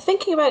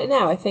 Thinking about it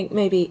now, I think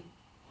maybe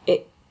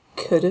it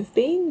could have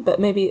been, but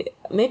maybe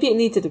it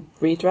needed a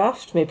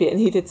redraft. Maybe it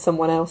needed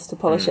someone else to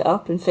polish it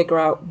up and figure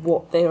out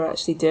what they were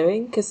actually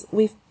doing, because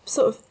we've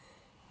sort of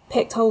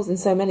picked holes in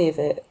so many of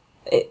it.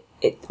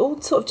 it all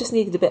sort of just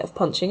needed a bit of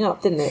punching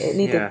up, didn't it? It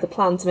needed the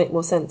plan to make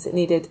more sense. It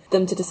needed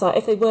them to decide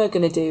if they were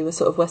going to do a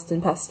sort of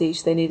Western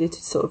pastiche, they needed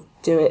to sort of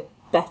do it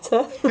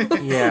better.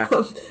 Yeah.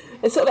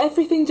 And sort of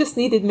everything just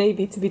needed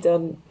maybe to be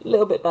done a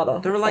little bit better.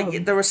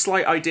 There were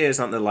slight ideas,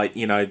 aren't there? Like,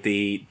 you know,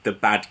 the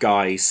bad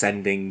guy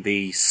sending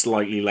the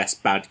slightly less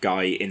bad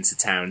guy into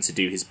town to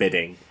do his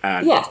bidding.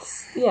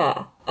 Yes,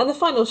 yeah. And the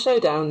final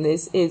showdown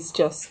is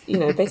just, you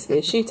know, basically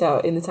a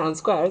shootout in the town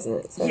square, isn't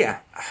it? So. Yeah.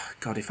 Oh,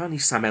 God, if only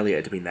Sam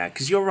Elliott had been there.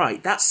 Because you're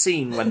right, that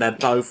scene when they're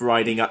both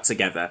riding up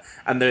together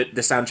and the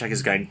soundtrack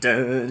is going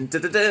dun,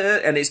 dun, dun,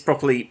 dun, and it's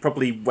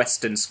probably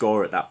Western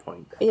score at that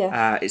point.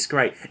 Yeah. It's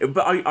great.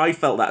 But I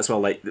felt that as well,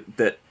 like,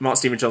 that Mark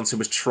Steven Johnson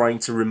was trying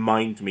to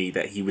remind me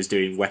that he was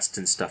doing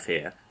Western stuff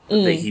here.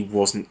 That he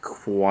wasn't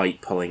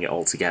quite pulling it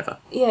all together.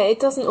 Yeah, it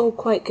doesn't all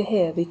quite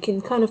cohere. We can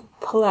kind of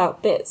pull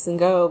out bits and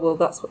go, oh, well,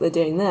 that's what they're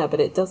doing there, but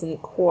it doesn't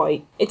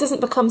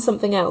become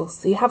something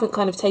else. You haven't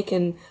kind of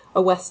taken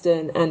a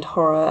Western and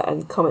horror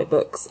and comic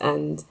books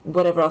and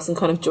whatever else and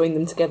kind of joined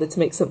them together to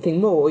make something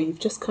more. You've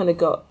just kind of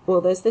got, well,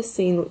 there's this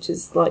scene which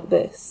is like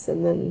this,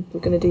 and then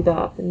we're going to do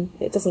that, and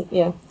it doesn't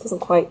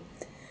quite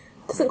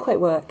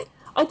work.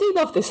 I do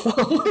love this film.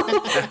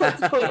 I have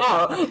to point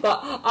out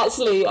that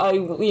actually I,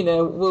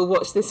 will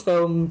watch this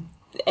film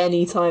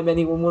anytime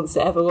anyone wants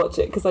to ever watch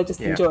it because I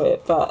just enjoy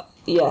it. But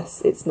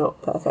yes, it's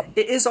not perfect.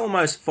 It is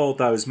almost for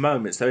those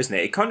moments, though, isn't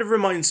it? It kind of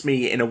reminds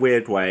me, in a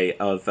weird way,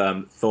 of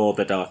Thor: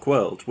 The Dark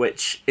World,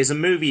 which is a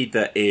movie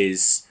that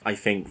is, I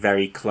think,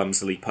 very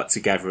clumsily put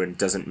together and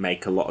doesn't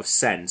make a lot of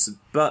sense.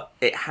 But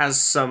it has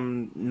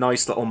some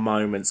nice little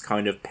moments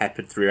kind of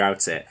peppered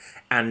throughout it.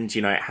 And,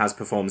 you know, it has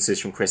performances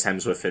from Chris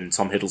Hemsworth and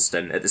Tom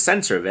Hiddleston at the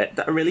centre of it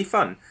that are really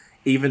fun.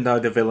 Even though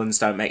the villains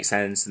don't make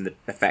sense and the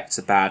effects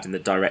are bad and the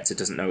director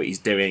doesn't know what he's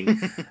doing.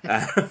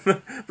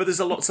 But there's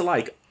a lot to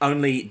like.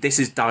 Only this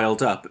is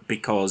dialed up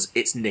because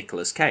it's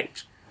Nicolas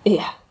Cage.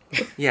 Yeah.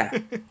 Yeah.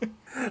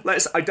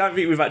 I don't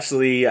think we've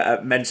actually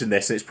mentioned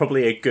this, and it's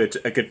probably a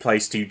good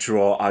place to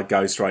draw our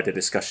Ghost Rider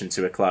discussion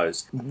to a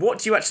close. What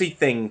do you actually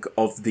think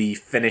of the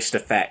finished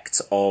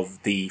effect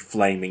of the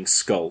flaming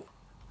skull?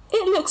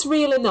 It looks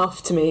real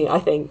enough to me, I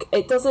think.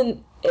 It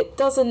doesn't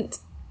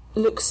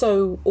look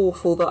so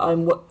awful that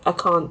I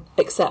can't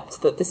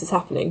accept that this is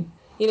happening.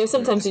 You know,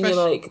 sometimes when you're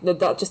like,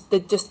 there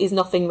just is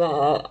nothing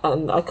there,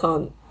 and I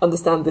can't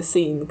understand this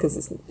scene because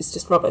it's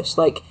just rubbish.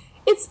 Like,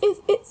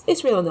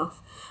 it's real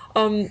enough.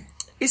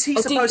 Is he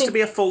supposed to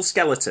be a full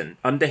skeleton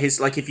under his?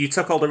 Like, if you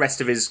took all the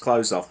rest of his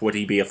clothes off, would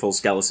he be a full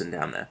skeleton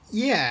down there?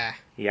 Yeah.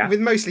 Yeah.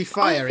 With mostly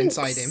fire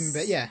inside him,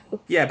 but yeah.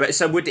 Yeah, but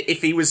so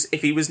if he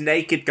was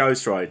naked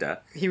Ghost Rider,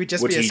 he would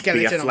just be a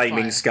skeleton be a flaming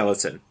on fire.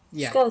 skeleton?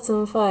 Yeah. Skeleton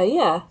on fire,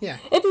 yeah. Yeah.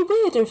 It'd be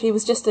weirder if he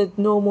was just a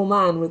normal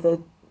man with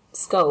a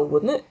skull,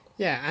 wouldn't it?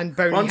 Yeah, and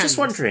bony I'm hands. just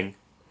wondering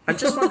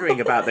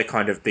about the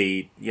kind of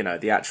the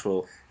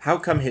actual, how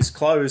come his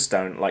clothes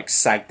don't like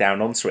sag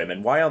down onto him,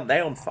 and why aren't they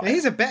on fire?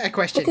 Here's a better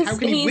question. Because how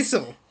can he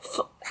whistle?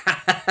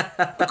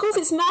 Because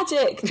it's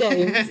magic,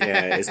 James.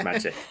 Yeah, it is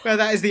magic. Well,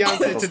 that is the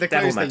answer to the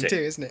clothes thing magic. too,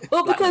 isn't it?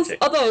 Well, because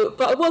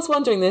but I was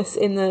wondering this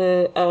in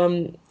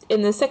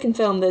the second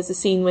film. There's a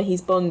scene where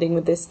he's bonding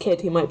with this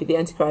kid who might be the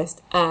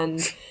Antichrist, and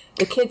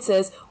the kid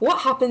says, "What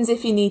happens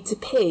if you need to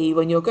pee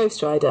when you're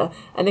Ghost Rider?"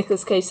 And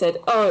Nicolas Cage said,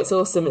 "Oh, it's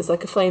awesome. It's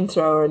like a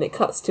flamethrower," and it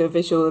cuts to a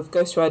visual of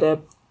Ghost Rider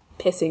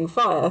pissing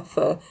fire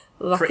for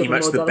lack pretty of a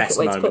much more the delicate best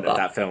way to put moment of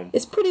that film.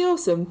 It's pretty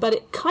awesome, but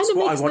it kind of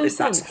what makes I wanted no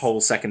sense. that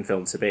whole second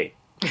film to be.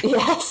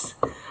 Yes.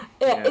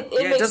 Yeah, it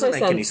makes doesn't no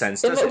make any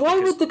sense, does Why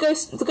it? would the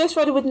Ghost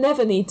Rider would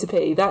never need to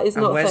pee? That is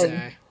not a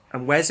thing.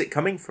 And where's it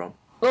coming from?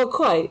 Well,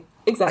 quite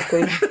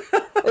exactly.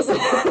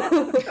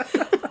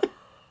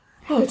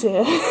 Oh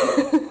dear.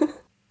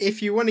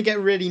 If you want to get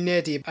really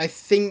nerdy, I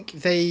think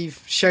they've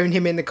shown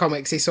him in the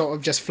comics. He sort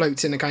of just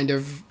floats in a kind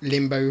of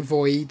limbo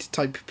void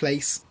type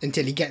place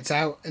until he gets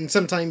out. And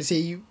sometimes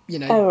he,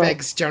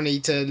 begs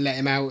Johnny to let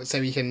him out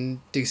so he can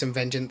do some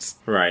vengeance.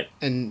 Right.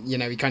 And,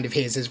 he kind of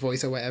hears his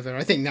voice or whatever.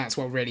 I think that's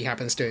what really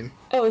happens to him.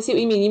 Oh, I see what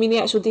you mean. You mean the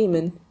actual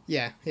demon?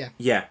 Yeah.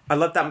 Yeah. I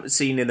love that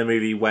scene in the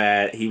movie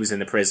where he was in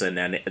the prison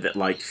and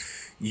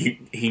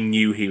he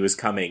knew he was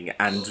coming,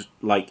 and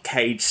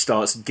Cage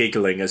starts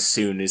giggling as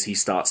soon as he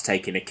starts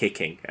taking a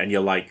kicking, and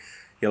you're like,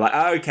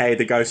 oh, okay,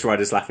 the Ghost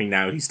Rider's laughing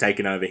now, he's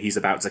taken over, he's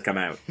about to come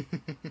out.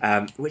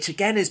 Which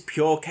again is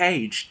pure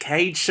Cage.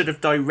 Cage should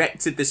have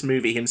directed this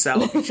movie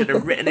himself. He should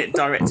have written it,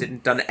 directed,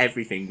 and done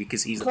everything,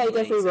 because he's played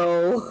every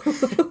role.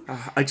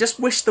 I just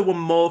wish there were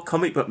more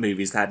comic book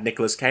movies that had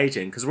Nicolas Cage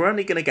in, because we're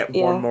only going to get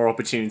one more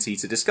opportunity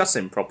to discuss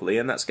him properly,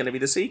 and that's going to be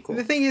the sequel.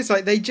 The thing is,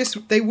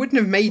 they wouldn't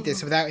have made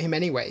this without him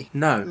anyway.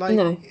 No.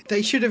 No.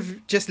 They should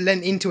have just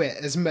lent into it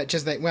as much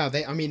as they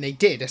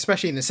did,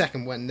 especially in the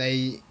second one.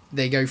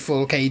 They go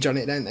full Cage on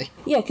it, don't they?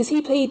 Yeah, because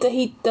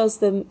he does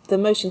the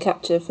motion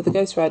capture for the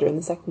Ghost Rider in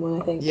the second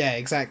one, I think. Yeah,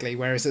 exactly.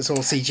 Whereas it's all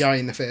CGI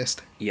in the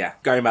first. Yeah,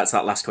 going back to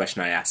that last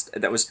question I asked,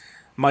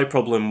 my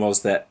problem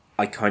was that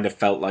I kind of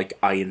felt like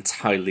I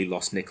entirely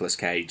lost Nicolas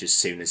Cage as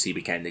soon as he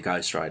became the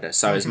Ghost Rider.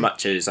 So as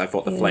much as I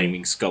thought the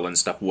Flaming Skull and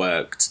stuff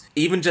worked,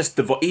 even just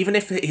even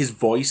if his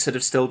voice had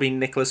have still been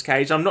Nicolas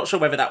Cage, I'm not sure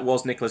whether that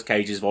was Nicolas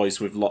Cage's voice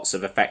with lots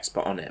of effects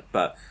put on it,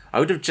 but I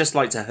would have just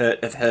liked to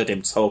have heard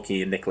him talking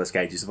in Nicolas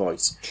Cage's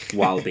voice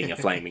while being a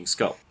Flaming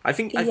Skull. I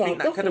think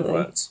that could have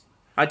worked.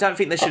 I don't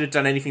think they should have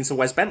done anything to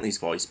Wes Bentley's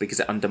voice because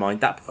it undermined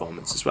that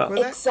performance as well.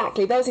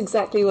 Exactly, that was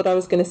exactly what I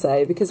was going to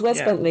say, because Wes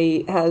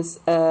Bentley has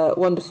a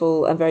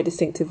wonderful and very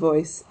distinctive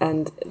voice,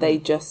 and they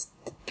just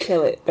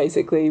kill it,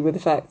 basically, with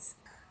effects.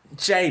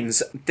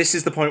 James, this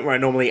is the point where I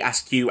normally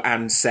ask you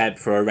and Seb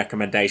for a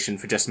recommendation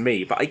for just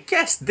me, but I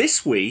guess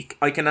this week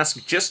I can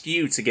ask just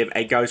you to give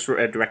a Ghost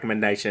Rider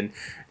recommendation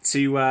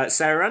to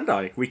Sarah and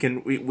I. We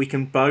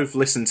can both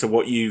listen to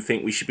what you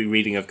think we should be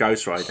reading of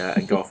Ghost Rider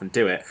and go off and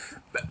do it,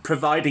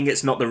 providing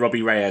it's not the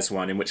Robbie Reyes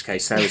one, in which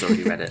case Sarah's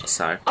already read it.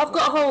 So I've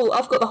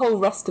got the whole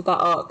rest of that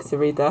arc to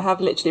read. Though I have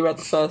literally read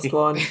the first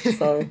one,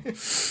 so.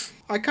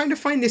 I kind of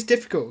find this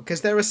difficult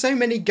because there are so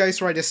many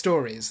Ghost Rider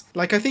stories.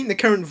 Like, I think the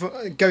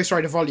current Ghost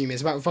Rider volume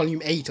is about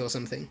volume 8 or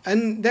something.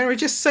 And there are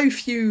just so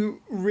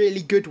few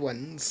really good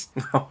ones.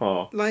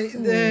 Like,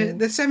 the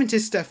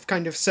 70s stuff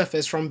kind of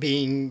suffers from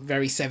being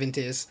very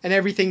 70s. And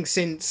everything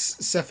since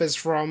suffers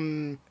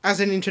from, as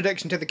an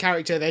introduction to the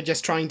character, they're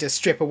just trying to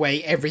strip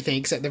away everything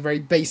except the very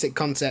basic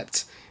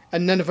concept.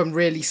 And none of them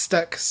really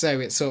stuck, so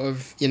it's sort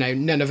of,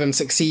 none of them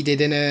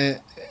succeeded in a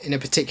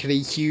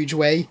particularly huge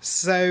way.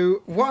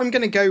 So what I'm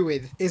going to go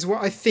with is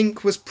what I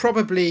think was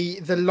probably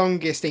the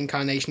longest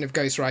incarnation of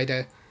Ghost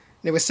Rider.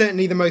 And it was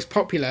certainly the most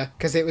popular,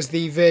 because it was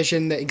the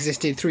version that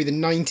existed through the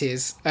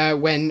 90s,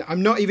 when,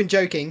 I'm not even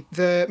joking,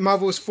 the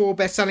Marvel's 4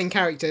 best-selling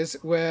characters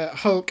were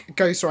Hulk,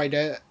 Ghost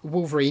Rider,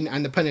 Wolverine,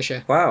 and the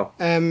Punisher. Wow.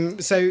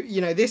 So,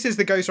 this is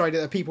the Ghost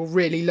Rider that people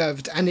really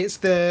loved, and it's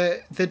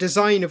the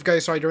design of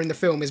Ghost Rider in the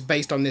film is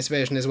based on this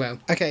version as well.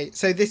 Okay,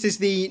 so this is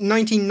the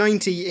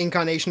 1990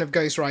 incarnation of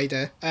Ghost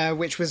Rider,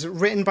 which was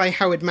written by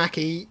Howard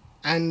Mackie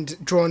and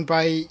drawn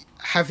by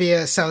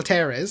Javier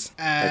Saltares.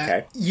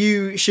 Okay.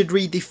 You should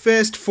read the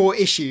first 4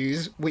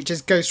 issues, which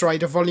is Ghost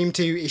Rider Volume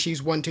 2,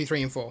 issues 1, 2,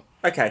 3, and 4.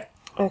 Okay.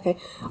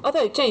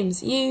 Although,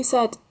 James, you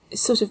said,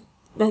 sort of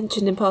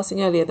mentioned in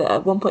passing earlier, that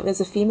at one point there's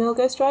a female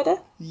Ghost Rider?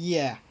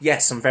 Yeah.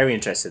 Yes, I'm very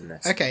interested in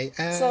this. Okay.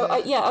 So,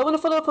 I want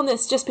to follow up on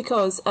this just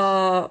because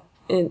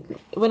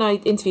when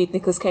I interviewed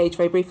Nicolas Cage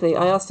very briefly,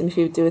 I asked him if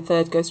he would do a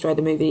third Ghost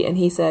Rider movie, and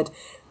he said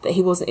that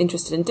he wasn't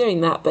interested in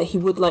doing that, but he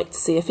would like to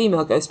see a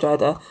female Ghost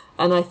Rider.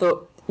 And I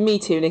thought, me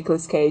too,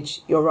 Nicolas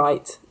Cage, you're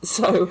right.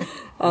 So,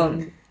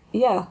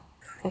 yeah.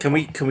 Can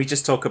we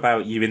just talk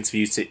about you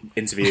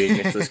interviewing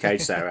Nicolas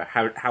Cage, Sarah?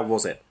 How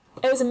was it?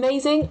 It was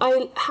amazing.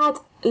 I had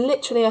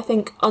literally, I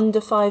think,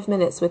 under 5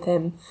 minutes with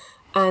him,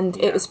 and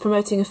it was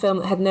promoting a film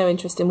that I had no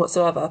interest in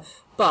whatsoever.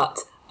 But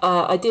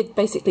I did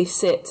basically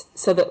sit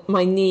so that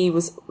my knee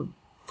was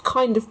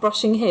kind of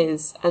brushing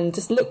his, and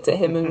just looked at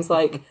him and was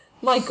like,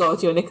 my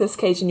God, you're Nicolas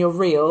Cage and you're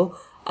real.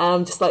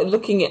 Just like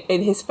looking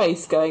in his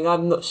face going,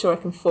 I'm not sure I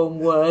can form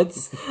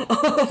words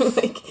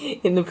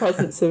like in the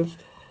presence of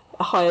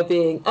a higher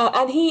being.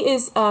 And he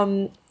is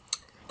the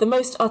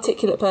most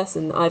articulate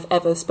person I've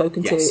ever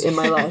spoken to in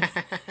my life.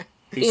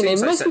 He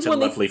seems like such a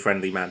lovely,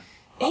 friendly man.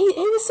 He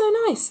was so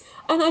nice.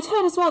 And I'd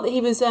heard as well that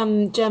he was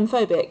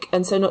germphobic,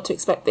 and so not to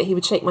expect that he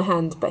would shake my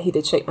hand, but he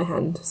did shake my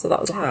hand, so that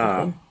was a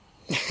happy thing.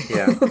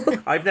 Yeah,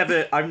 I've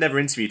never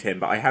interviewed him,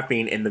 but I have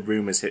been in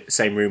the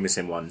same room as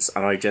him once,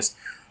 and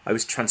I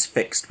was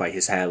transfixed by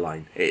his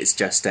hairline. It's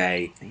just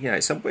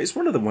it's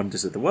one of the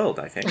wonders of the world,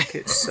 I think.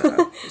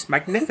 It's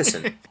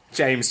magnificent.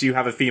 James, do you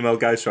have a female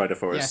Ghost Rider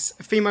for us? Yes,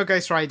 a female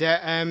Ghost Rider.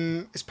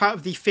 It's part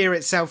of the Fear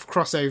Itself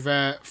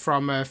crossover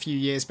from a few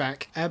years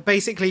back.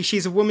 Basically,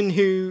 she's a woman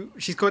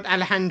she's called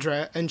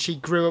Alejandra, and she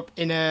grew up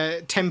in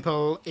a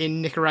temple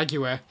in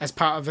Nicaragua as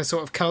part of a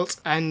sort of cult,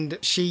 and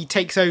she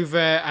takes over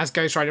as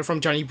Ghost Rider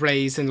from Johnny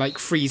Blaze and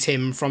frees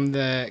him from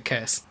the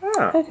curse.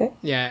 Okay.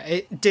 Yeah,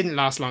 it didn't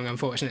last long,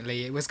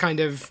 unfortunately. It was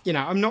kind of,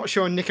 I'm not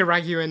sure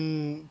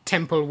Nicaraguan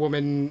temple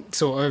woman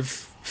sort of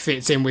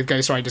fits in with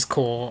Ghost Rider's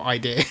core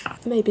idea.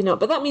 Maybe not,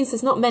 but that means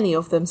there's not many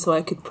of them, so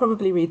I could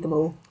probably read them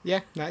all.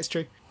 Yeah, that is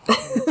true.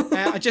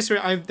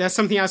 There's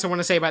something else I want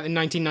to say about the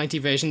 1990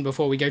 version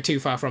before we go too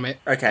far from it.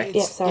 Okay.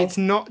 It's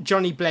not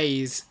Johnny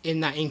Blaze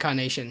in that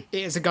incarnation.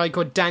 It is a guy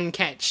called Dan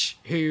Ketch,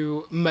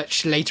 who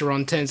much later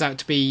on turns out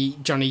to be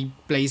Johnny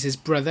Blaze's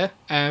brother.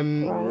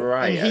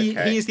 Right.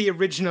 And he is the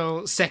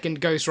original second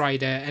Ghost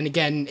Rider, and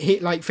again,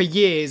 for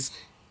years,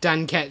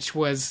 Dan Ketch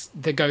was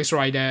the Ghost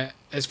Rider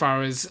as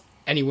far as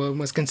anyone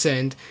was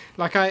concerned.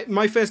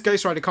 My first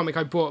Ghost Rider comic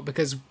I bought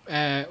because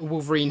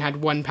Wolverine had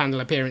one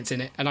panel appearance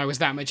in it, and I was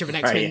that much of an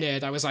X-Men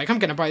nerd. I was like, I'm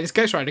going to buy this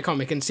Ghost Rider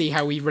comic and see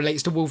how he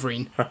relates to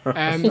Wolverine.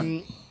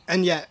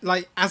 And yeah,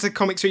 as a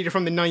comics reader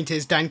from the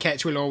 90s, Dan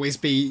Ketch will always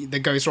be the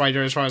Ghost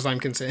Rider as far as I'm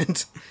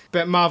concerned.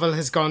 But Marvel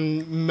has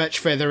gone much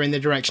further in the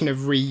direction of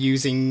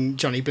reusing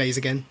Johnny Blaze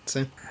again,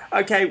 so...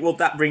 Okay, well,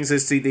 that brings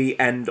us to the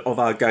end of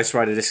our Ghost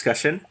Rider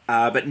discussion.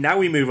 But now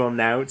we move on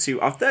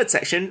to our third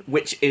section,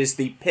 which is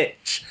the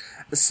pitch.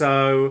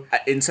 So,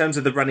 in terms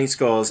of the running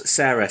scores,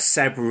 Sarah,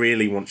 Seb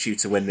really wants you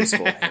to win this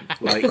for him.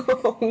 Like,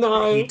 Oh,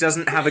 no. he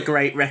doesn't have a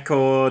great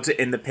record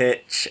in the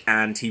pitch,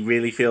 and he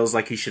really feels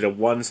like he should have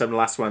won some of the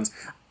last ones.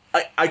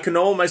 I can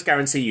almost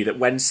guarantee you that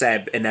when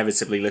Seb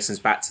inevitably listens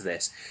back to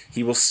this,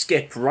 he will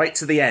skip right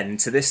to the end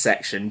to this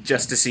section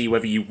just to see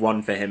whether you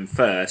won for him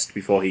first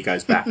before he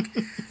goes back.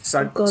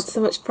 So, Oh, God, so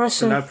much pressure.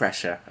 So no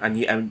pressure, and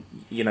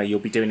you know you'll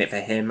be doing it for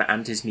him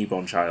and his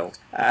newborn child.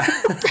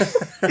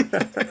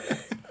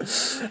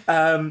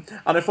 And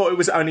I thought it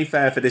was only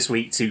fair for this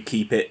week to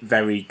keep it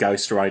very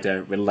Ghost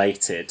Rider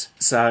related.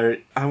 So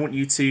I want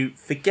you to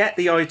forget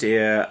the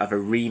idea of a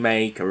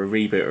remake or a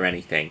reboot or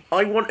anything.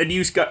 I want a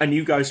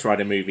new Ghost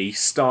Rider movie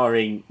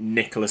starring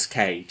Nicolas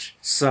Cage.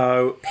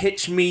 So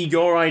pitch me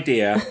your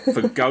idea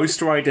for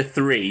Ghost Rider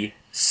 3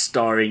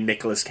 starring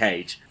Nicolas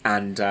Cage,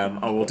 and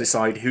I will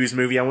decide whose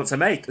movie I want to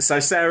make. So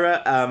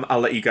Sarah, I'll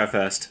let you go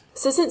first.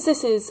 So since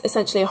this is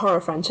essentially a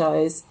horror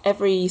franchise,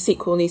 every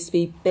sequel needs to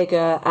be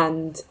bigger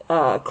and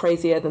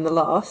crazier than the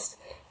last.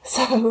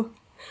 So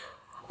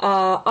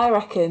I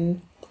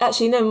reckon...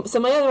 Actually, no. So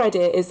my other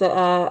idea is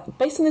that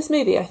based on this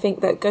movie, I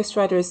think that Ghost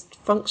Rider is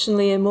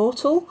functionally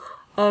immortal.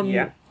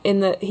 In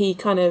that he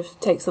kind of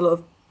takes a lot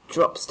of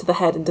drops to the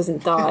head and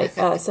doesn't die.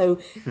 So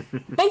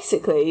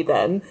basically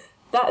then,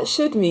 that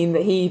should mean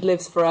that he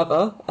lives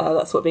forever.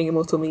 That's what being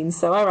immortal means.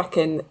 So I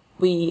reckon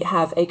we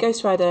have a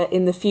Ghost Rider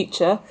in the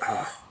future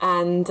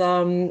and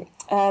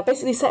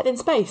basically set in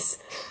space.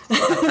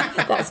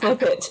 That's my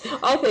pitch.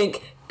 I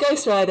think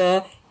Ghost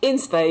Rider in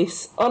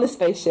space, on a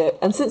spaceship,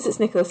 and since it's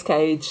Nicolas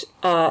Cage,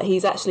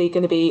 he's actually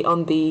going to be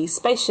on the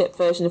spaceship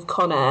version of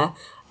Con Air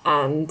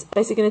and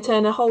basically going to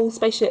turn a whole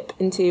spaceship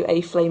into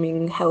a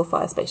flaming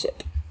hellfire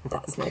spaceship.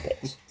 That's my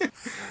pitch.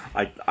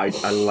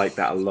 I like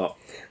that a lot.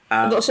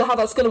 I'm not sure how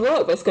that's going to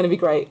work, but it's going to be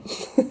great.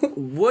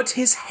 Would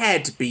his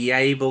head be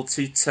able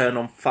to turn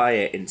on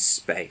fire in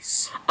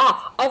space?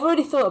 I've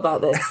already thought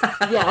about this.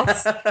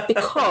 Yes,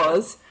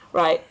 because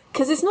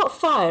it's not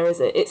fire, is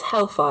it? It's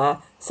hellfire.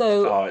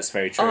 So, it's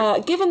very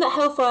true. Given that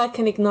hellfire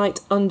can ignite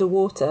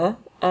underwater,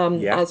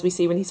 as we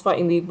see when he's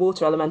fighting the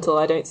water elemental,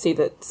 I don't see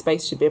that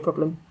space should be a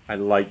problem. I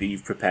like that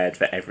you've prepared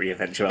for every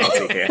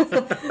eventuality here.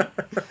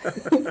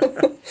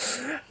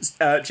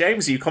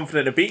 James, are you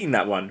confident of beating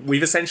that one?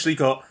 We've essentially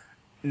got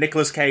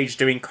Nicolas Cage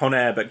doing Con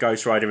Air but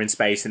Ghost Rider in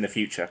space in the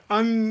future.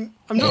 I'm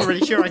not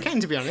really sure I can,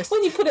 to be honest.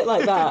 When you put it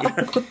like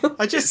that.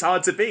 It's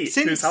hard to beat.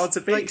 It's hard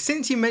to beat.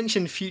 Since you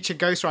mentioned future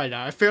Ghost Rider,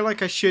 I feel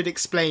like I should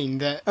explain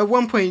that at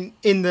one point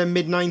in the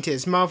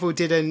mid-90s, Marvel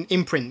did an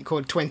imprint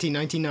called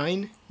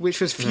 2099,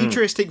 which was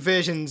futuristic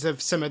versions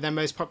of some of their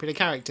most popular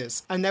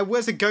characters. And there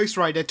was a Ghost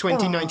Rider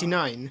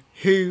 2099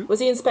 who... Was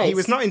he in space? He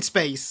was not in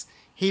space.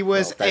 He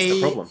was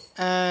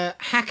a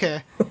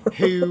hacker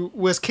who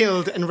was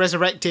killed and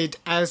resurrected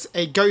as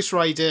a Ghost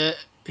Rider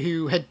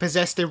who had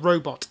possessed a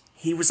robot.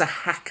 He was a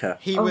hacker?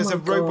 He was a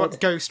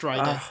robot Ghost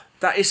Rider.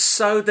 That is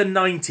so the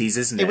 90s,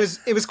 isn't it?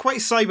 It was quite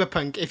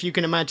cyberpunk, if you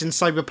can imagine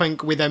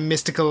cyberpunk with a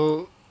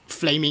mystical,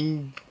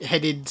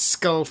 flaming-headed,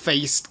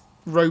 skull-faced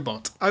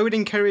robot. I would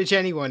encourage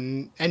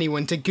anyone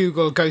to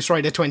Google Ghost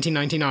Rider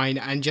 2099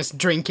 and just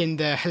drink in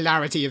the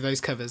hilarity of those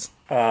covers.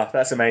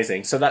 That's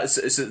amazing. So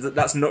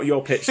that's not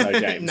your pitch, though,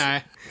 James. No.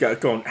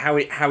 Go on. How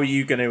are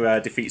you going to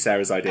defeat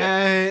Sarah's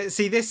idea?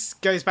 See, this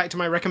goes back to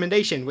my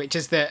recommendation, which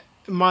is that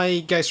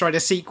my Ghost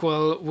Rider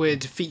sequel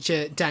would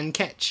feature Dan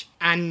Ketch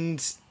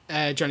and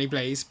Johnny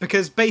Blaze,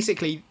 because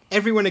basically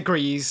everyone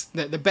agrees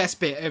that the best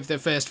bit of the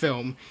first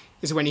film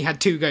is when he had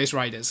two Ghost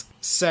Riders.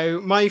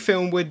 So my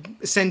film would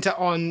centre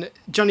on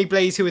Johnny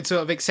Blaze, who had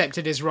sort of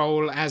accepted his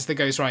role as the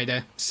Ghost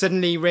Rider,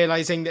 suddenly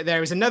realising that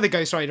there is another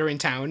Ghost Rider in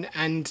town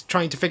and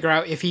trying to figure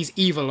out if he's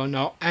evil or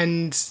not.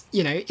 And,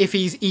 if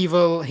he's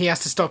evil, he has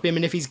to stop him,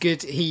 and if he's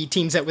good, he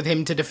teams up with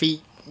him to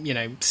defeat,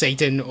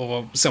 Satan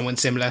or someone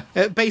similar.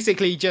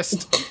 Basically,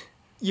 just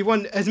you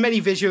want as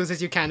many visuals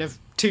as you can of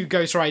two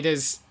Ghost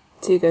Riders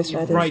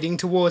riding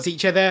towards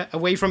each other,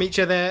 away from each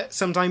other,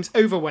 sometimes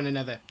over one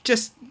another.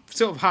 Just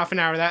sort of half an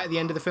hour of that at the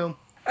end of the film.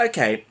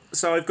 Okay,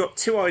 so I've got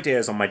two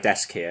ideas on my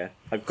desk here.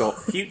 I've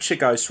got future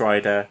Ghost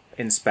Rider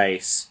in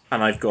space,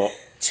 and I've got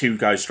two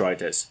Ghost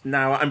Riders.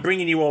 Now, I'm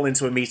bringing you all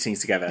into a meeting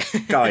together.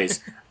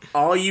 Guys,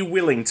 are you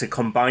willing to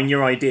combine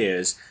your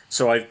ideas?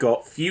 So I've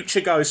got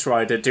future Ghost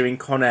Rider doing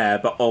Con Air,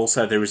 but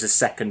also there is a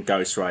second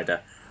Ghost Rider.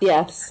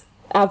 Yes.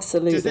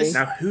 Absolutely.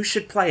 Now, who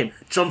should play him?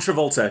 John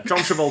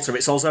Travolta.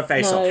 It's also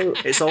Face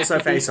Off. It's also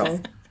Face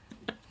Off.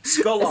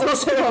 Skull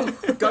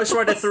Off. Ghost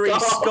Rider 3,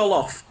 Skull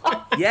Off.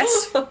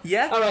 Yes?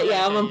 Yeah? Alright,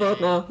 yeah, I'm on board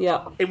now.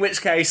 Yeah. In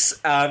which case,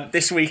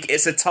 this week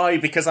it's a tie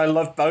because I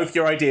love both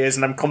your ideas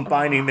and I'm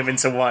combining them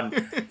into one.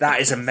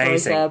 That is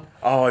amazing. Sorry, Seb.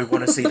 Oh, I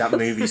want to see that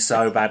movie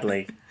so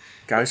badly.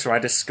 Ghost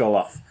Rider Skull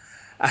Off.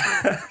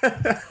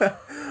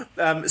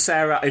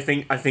 Sarah, I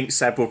think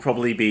Seb will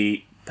probably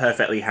be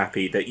perfectly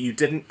happy that you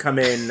didn't come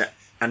in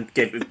and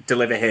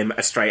deliver him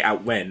a straight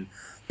out win,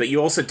 but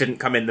you also didn't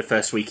come in the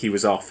first week he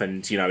was off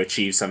and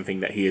achieve something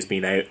that he has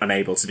been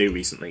unable to do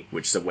recently,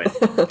 which is a win.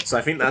 So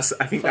I think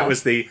that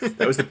was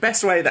the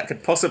best way that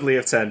could possibly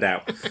have turned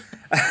out.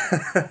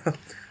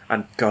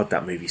 And God,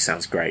 that movie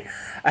sounds great.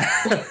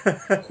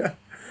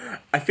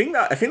 I think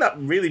that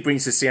really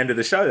brings us to the end of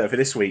the show, though, for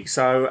this week.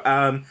 So,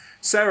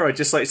 Sarah, I'd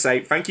just like to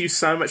say thank you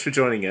so much for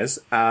joining us.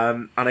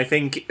 And I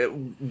think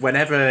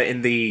whenever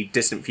in the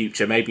distant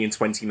future, maybe in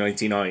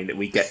 2099, that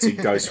we get to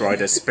Ghost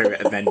Rider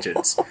Spirit of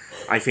Vengeance,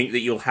 I think that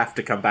you'll have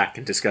to come back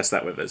and discuss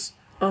that with us.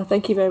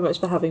 Thank you very much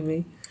for having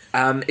me.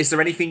 Is there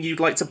anything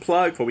you'd like to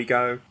plug before we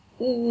go?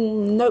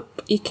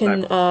 Nope. You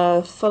can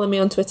follow me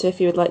on Twitter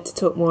if you would like to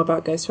talk more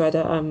about Ghost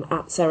Rider. I'm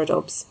at Sarah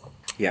Dobbs.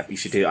 Yeah, you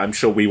should do. I'm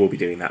sure we will be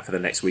doing that for the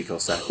next week or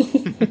so.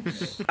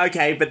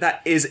 Okay, but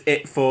that is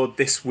it for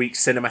this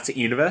week's Cinematic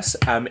Universe.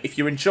 If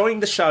you're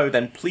enjoying the show,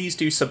 then please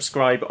do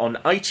subscribe on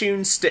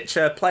iTunes,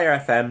 Stitcher, Player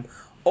FM,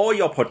 or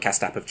your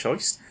podcast app of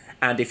choice.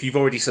 And if you've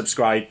already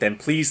subscribed, then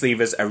please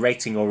leave us a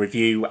rating or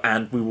review,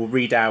 and we will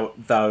read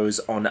out those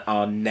on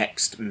our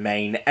next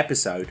main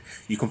episode.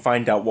 You can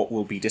find out what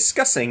we'll be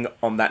discussing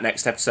on that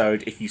next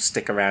episode if you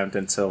stick around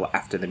until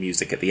after the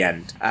music at the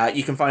end.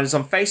 You can find us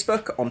on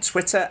Facebook, on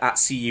Twitter at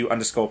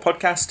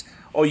CU_podcast,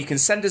 or you can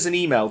send us an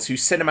email to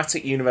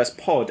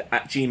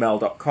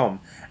cinematicuniversepod@gmail.com.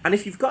 And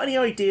if you've got any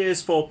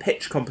ideas for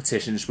pitch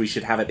competitions we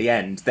should have at the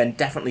end, then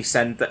definitely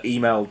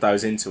email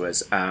those into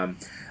us.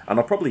 And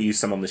I'll probably use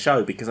some on the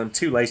show because I'm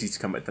too lazy to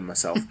come up with them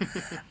myself.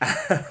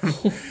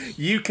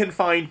 You can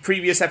find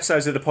previous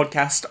episodes of the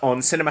podcast on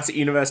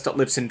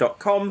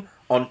cinematicuniverse.libsyn.com,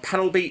 on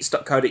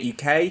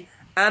panelbeats.co.uk,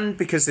 and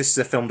because this is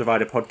a Film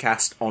Divider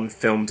podcast, on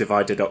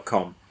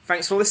filmdivider.com.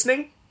 Thanks for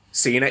listening.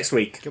 See you next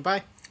week.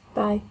 Goodbye.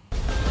 Bye.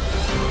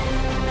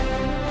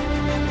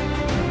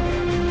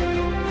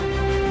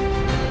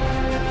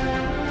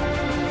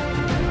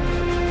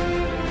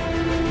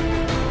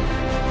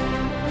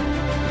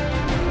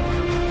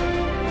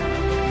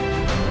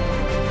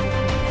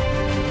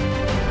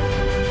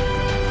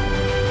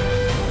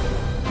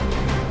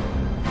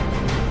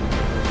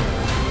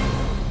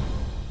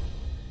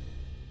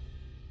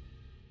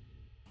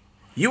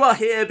 You are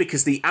here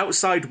because the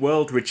outside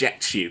world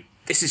rejects you.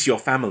 This is your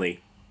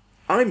family.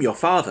 I'm your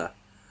father.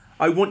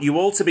 I want you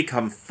all to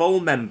become full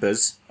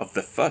members of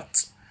the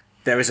FUT.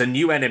 There is a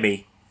new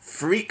enemy,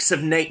 freaks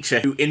of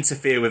nature who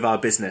interfere with our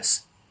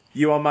business.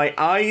 You are my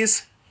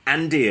eyes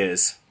and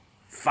ears.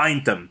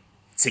 Find them.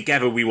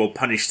 Together we will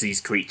punish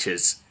these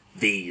creatures.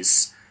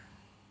 These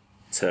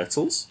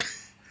turtles?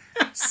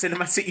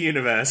 Cinematic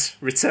Universe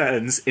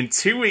returns in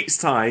 2 weeks'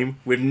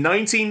 time with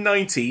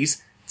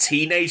 1990s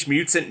Teenage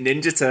Mutant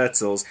Ninja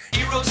Turtles.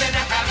 Heroes in a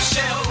half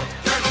shell,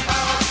 turtle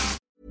power.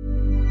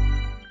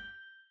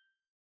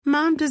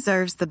 Mom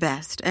deserves the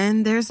best,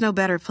 and there's no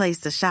better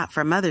place to shop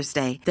for Mother's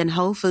Day than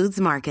Whole Foods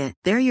Market.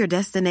 They're your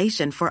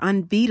destination for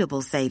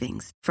unbeatable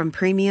savings, from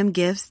premium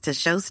gifts to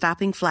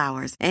show-stopping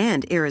flowers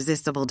and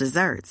irresistible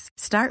desserts.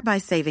 Start by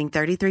saving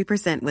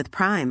 33% with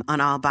Prime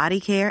on all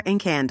body care and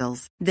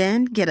candles.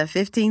 Then get a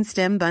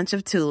 15-stem bunch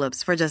of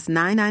tulips for just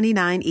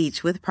 $9.99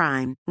 each with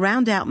Prime.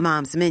 Round out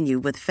Mom's menu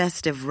with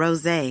festive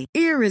rosé,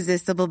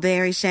 irresistible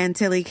berry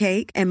chantilly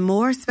cake, and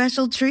more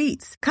special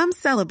treats. Come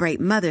celebrate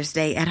Mother's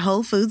Day at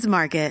Whole Foods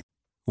Market.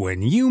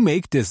 When you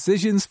make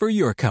decisions for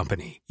your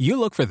company, you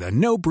look for the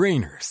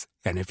no-brainers.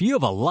 And if you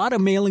have a lot of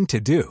mailing to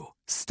do,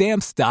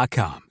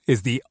 Stamps.com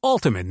is the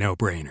ultimate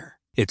no-brainer.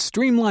 It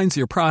streamlines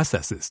your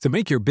processes to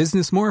make your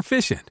business more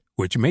efficient,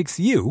 which makes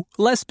you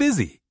less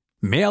busy.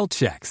 Mail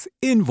checks,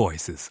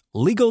 invoices,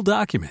 legal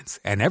documents,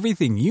 and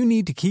everything you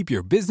need to keep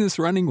your business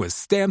running with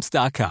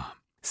Stamps.com.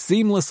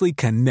 Seamlessly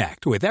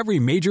connect with every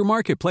major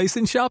marketplace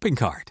and shopping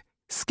cart.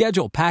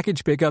 Schedule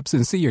package pickups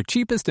and see your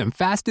cheapest and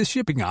fastest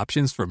shipping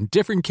options from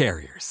different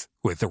carriers,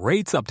 with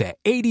rates up to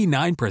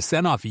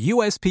 89% off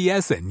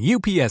USPS and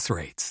UPS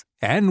rates.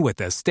 And with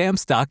the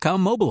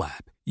Stamps.com mobile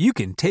app, you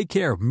can take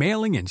care of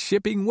mailing and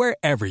shipping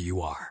wherever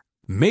you are.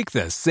 Make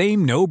the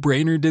same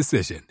no-brainer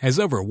decision as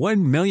over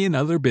 1 million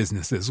other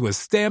businesses with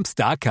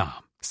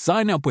Stamps.com.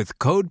 Sign up with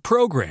code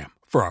PROGRAM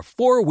for a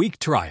 4-week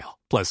trial,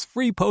 plus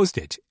free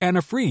postage and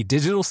a free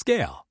digital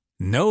scale.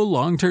 No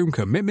long-term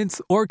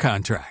commitments or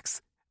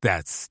contracts.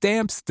 That's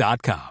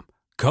Stamps.com.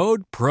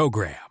 Code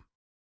PROGRAM.